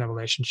occurred in the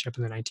relationship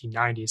in the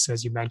 1990s. So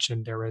as you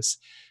mentioned, there was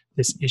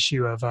this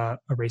issue of a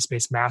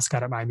race-based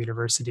mascot at Miami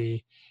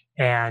University,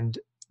 and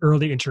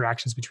early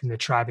interactions between the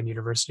tribe and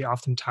university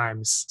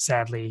oftentimes,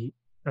 sadly,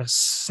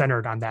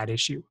 centered on that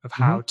issue of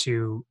how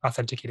to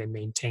authenticate and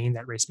maintain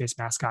that race-based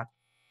mascot.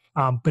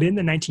 But in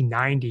the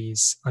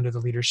 1990s, under the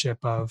leadership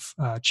of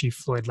Chief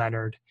Floyd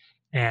Leonard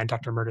and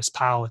Dr. Murtis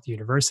Powell at the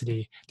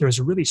university, there was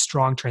a really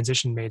strong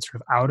transition made sort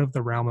of out of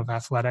the realm of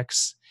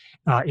athletics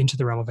into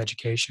the realm of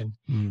education.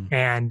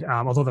 And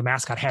although the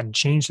mascot hadn't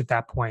changed at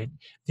that point,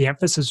 the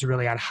emphasis was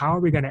really on how are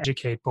we going to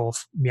educate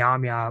both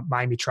Myaamia,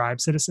 Miami tribe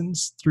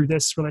citizens through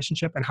this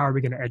relationship, and how are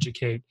we going to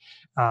educate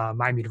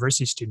Miami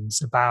University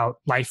students about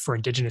life for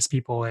indigenous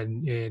people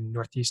in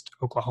Northeast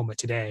Oklahoma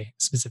today,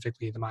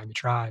 specifically the Miami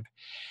tribe.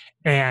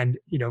 And,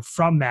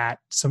 from that,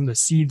 some of the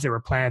seeds that were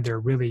planted there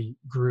really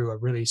grew a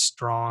really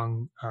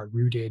strong,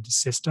 rooted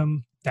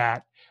system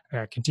that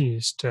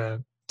continues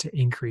to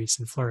increase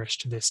and flourish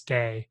to this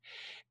day,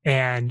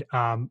 and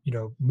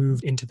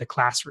moved into the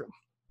classroom,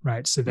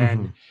 right? So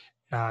then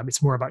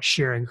it's more about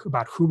sharing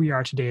about who we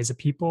are today as a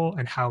people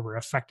and how we're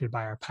affected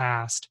by our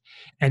past.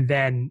 And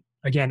then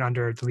again,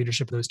 under the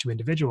leadership of those two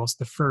individuals,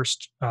 the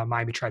first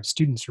Miami Tribe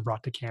students were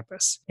brought to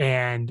campus.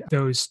 And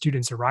those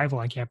students' arrival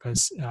on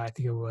campus, I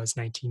think it was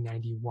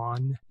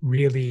 1991,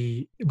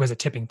 really was a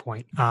tipping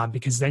point,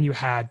 because then you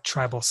had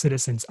tribal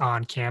citizens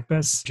on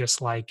campus,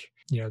 just like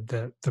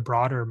the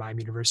broader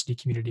Miami University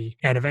community,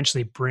 and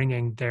eventually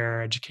bringing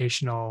their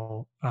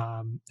educational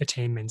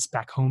attainments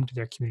back home to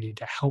their community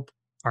to help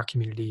our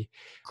community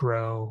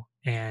grow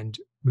and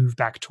move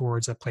back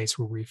towards a place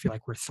where we feel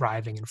like we're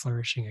thriving and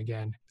flourishing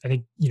again. I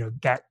think,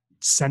 that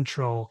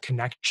central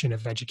connection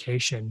of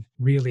education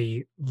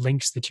really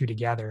links the two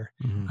together.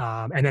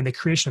 And then the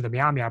creation of the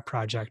Myaamia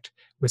project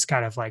was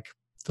kind of like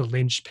the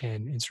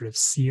linchpin in sort of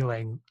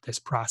sealing this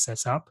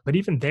process up. But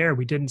even there,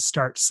 we didn't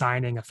start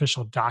signing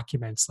official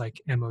documents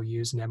like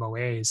MOUs and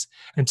MOAs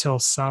until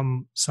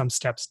some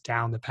steps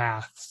down the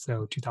path.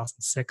 So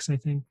 2006, I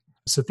think.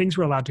 So things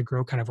were allowed to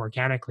grow kind of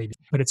organically,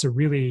 but it's a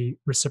really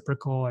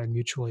reciprocal and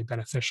mutually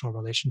beneficial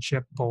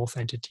relationship. Both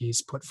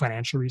entities put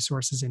financial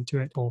resources into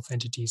it. Both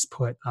entities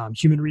put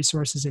human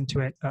resources into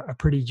it. A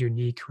pretty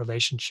unique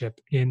relationship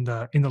in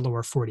the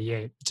lower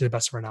 48, to the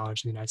best of our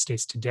knowledge, in the United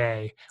States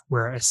today,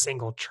 where a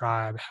single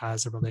tribe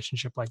has a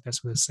relationship like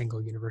this with a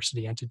single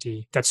university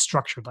entity that's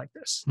structured like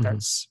this,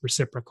 that's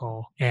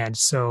reciprocal, and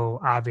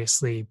so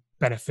obviously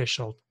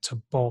beneficial to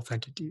both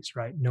entities,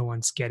 right? No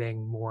one's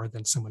getting more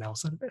than someone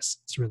else out of this.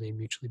 It's really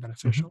mutually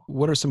beneficial.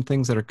 What are some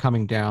things that are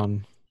coming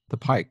down the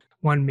pike?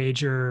 One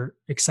major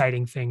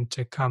exciting thing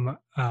to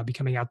be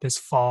coming out this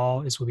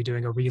fall is we'll be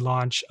doing a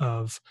relaunch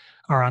of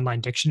our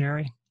online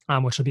dictionary,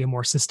 which will be a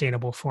more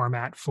sustainable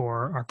format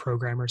for our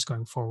programmers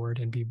going forward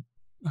and be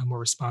more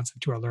responsive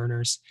to our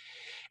learners.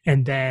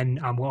 And then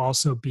we'll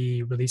also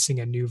be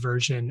releasing a new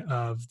version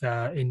of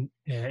the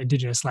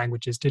Indigenous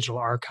Languages Digital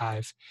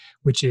Archive,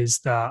 which is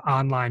the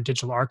online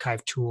digital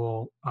archive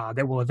tool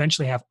that will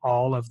eventually have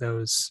all of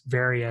those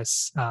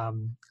various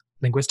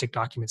linguistic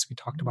documents we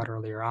talked about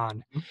earlier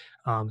on.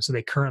 So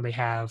they currently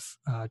have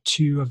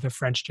 2 of the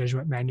French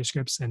Jesuit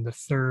manuscripts, and the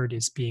 3rd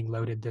is being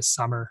loaded this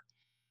summer.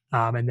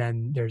 And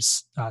then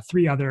there's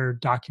 3 other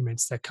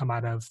documents that come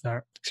out of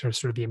the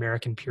sort of the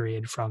American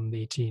period from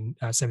the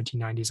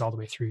 1790s all the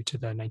way through to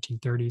the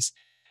 1930s.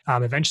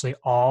 Eventually,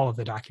 all of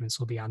the documents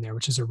will be on there,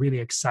 which is a really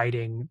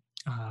exciting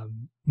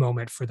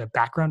moment for the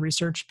background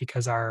research,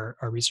 because our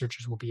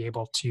researchers will be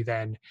able to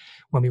then,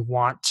 when we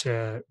want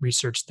to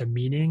research the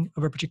meaning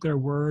of a particular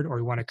word or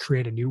we want to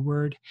create a new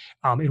word,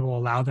 it will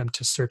allow them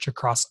to search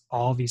across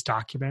all these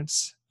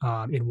documents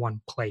in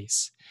one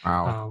place.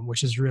 Wow.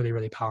 Which is really,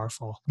 really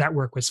powerful. That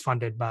work was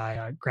funded by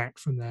a grant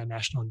from the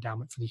National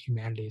Endowment for the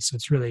Humanities. So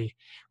it's really,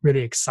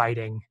 really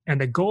exciting. And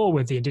the goal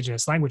with the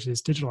Indigenous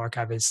Languages Digital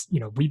Archive is,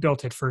 we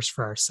built it first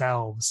for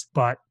ourselves,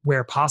 but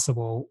where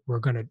possible, we're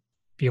going to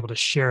be able to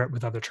share it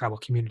with other tribal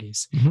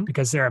communities,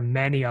 because there are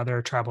many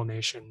other tribal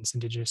nations,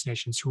 indigenous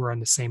nations, who are in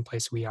the same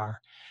place we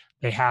are.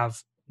 They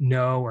have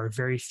no or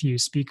very few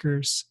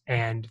speakers,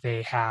 and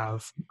they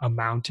have a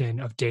mountain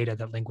of data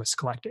that linguists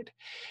collected.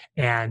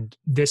 And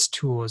this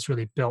tool is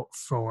really built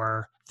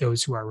for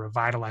those who are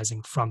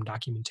revitalizing from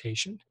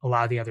documentation. A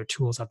lot of the other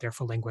tools out there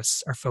for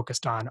linguists are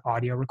focused on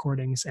audio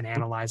recordings and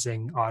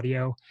analyzing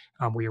audio.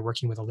 We are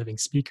working with a living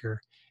speaker,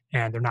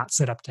 and they're not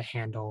set up to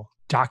handle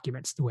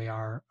documents the way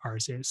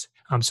ours is.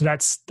 So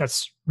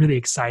that's really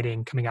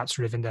exciting, coming out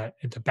sort of in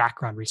the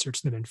background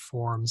research that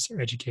informs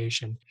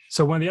education.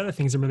 So one of the other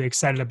things I'm really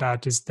excited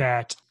about is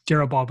that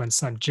Darrell Baldwin's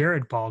son,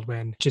 Jared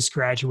Baldwin, just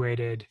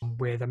graduated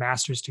with a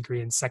master's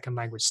degree in second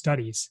language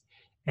studies,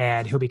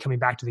 and he'll be coming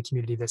back to the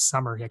community this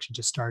summer. He actually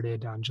just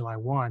started on July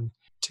 1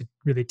 to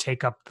really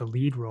take up the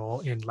lead role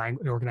in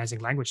organizing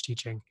language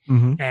teaching.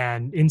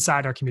 And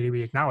inside our community,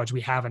 we acknowledge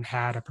we haven't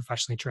had a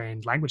professionally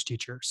trained language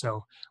teacher.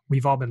 So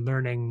we've all been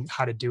learning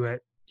how to do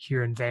it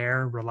here and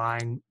there,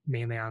 relying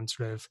mainly on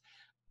sort of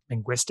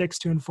linguistics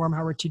to inform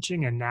how we're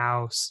teaching. And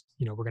now,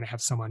 we're going to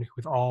have someone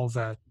with all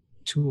the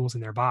tools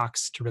in their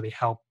box to really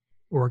help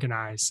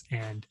organize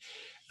and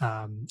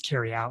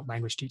carry out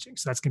language teaching.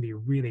 So that's going to be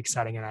really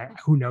exciting. And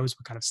who knows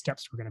what kind of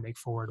steps we're going to make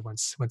forward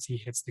once he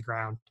hits the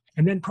ground.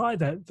 And then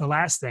probably the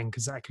last thing,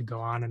 because I could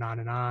go on and on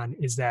and on,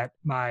 is that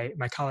my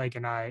colleague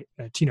and I,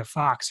 Tina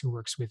Fox, who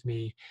works with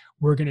me,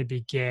 we're going to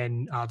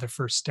begin the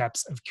first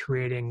steps of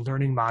creating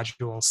learning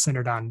modules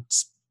centered on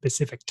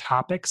specific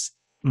topics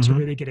to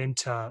really get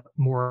into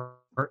more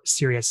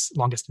serious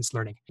long distance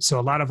learning. So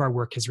a lot of our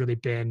work has really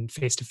been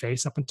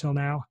face-to-face up until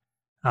now.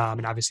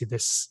 And obviously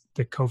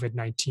the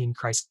COVID-19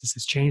 crisis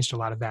has changed a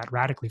lot of that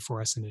radically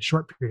for us in a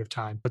short period of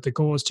time. But the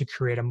goal is to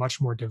create a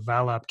much more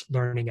developed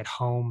learning at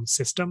home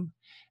system.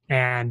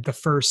 And the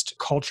first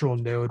cultural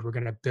node we're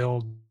going to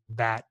build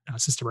that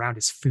system around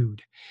is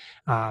food.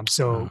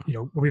 So,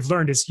 what we've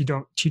learned is you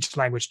don't teach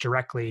language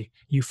directly.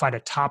 You find a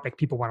topic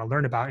people want to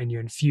learn about and you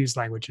infuse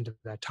language into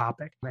that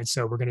topic. And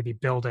so we're going to be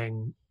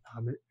building,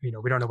 we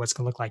don't know what it's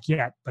going to look like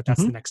yet, but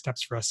that's the next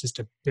steps for us, is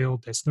to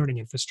build this learning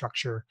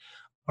infrastructure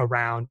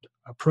around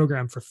a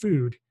program for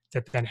food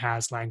that then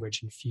has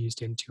language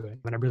infused into it.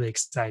 And I'm really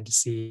excited to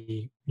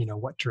see,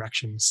 what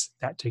directions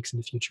that takes in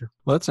the future.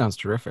 Well, that sounds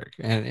terrific.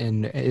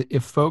 And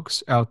if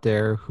folks out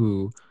there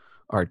who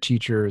are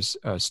teachers,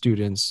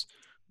 students,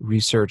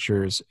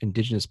 researchers,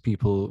 Indigenous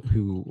people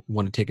who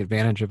want to take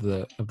advantage of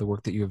the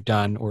work that you have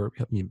done, or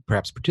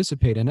perhaps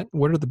participate in it,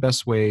 what are the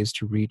best ways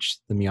to reach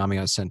the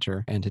Myaamia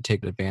Center and to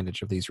take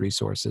advantage of these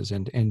resources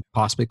and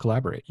possibly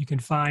collaborate? You can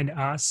find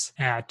us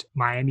at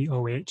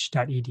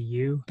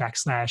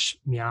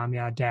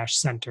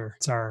miamioh.edu/Myaamia-center.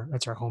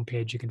 That's our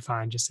homepage. You can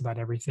find just about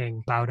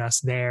everything about us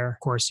there. Of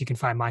course, you can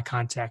find my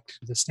contact,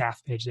 the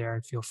staff page there,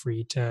 and feel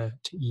free to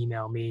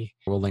email me.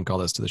 We'll link all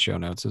this to the show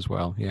notes as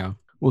well. Yeah.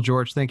 Well,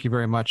 George, thank you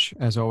very much.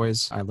 As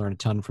always, I learned a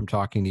ton from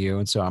talking to you.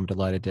 And so I'm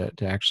delighted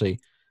to actually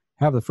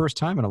have the first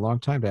time in a long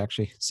time to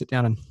actually sit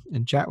down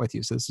and chat with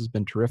you. So this has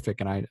been terrific.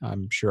 And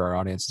I'm sure our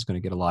audience is going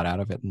to get a lot out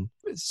of it. And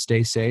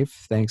stay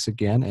safe. Thanks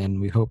again. And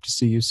we hope to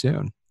see you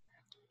soon.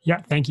 Yeah.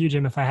 Thank you,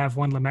 Jim. If I have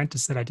one lament,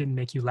 is that I didn't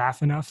make you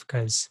laugh enough,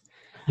 because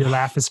your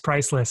laugh is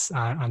priceless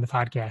on the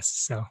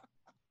podcast. So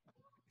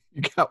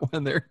you got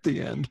one there at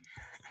the end.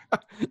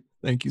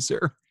 Thank you,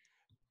 sir.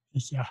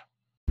 Yeah.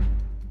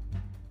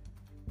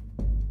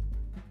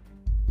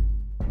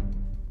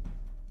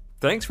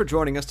 Thanks for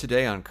joining us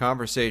today on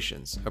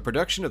Conversations, a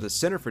production of the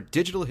Center for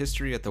Digital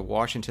History at the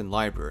Washington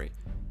Library.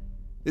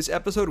 This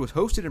episode was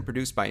hosted and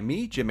produced by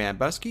me, Jim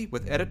Ambusky,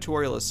 with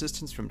editorial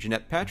assistance from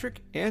Jeanette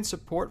Patrick and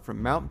support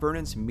from Mount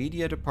Vernon's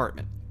Media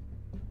Department.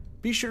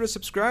 Be sure to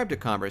subscribe to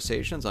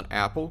Conversations on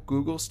Apple,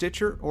 Google,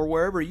 Stitcher, or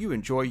wherever you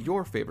enjoy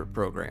your favorite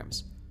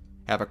programs.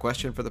 Have a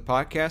question for the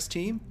podcast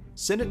team?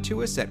 Send it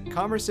to us at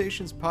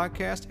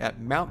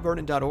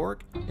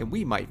conversationspodcast@mountvernon.org, and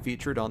we might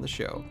feature it on the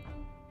show.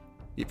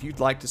 If you'd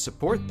like to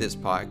support this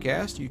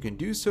podcast, you can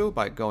do so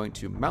by going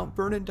to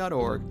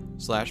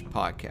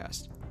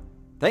mountvernon.org/podcast.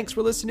 Thanks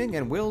for listening,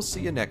 and we'll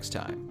see you next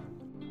time.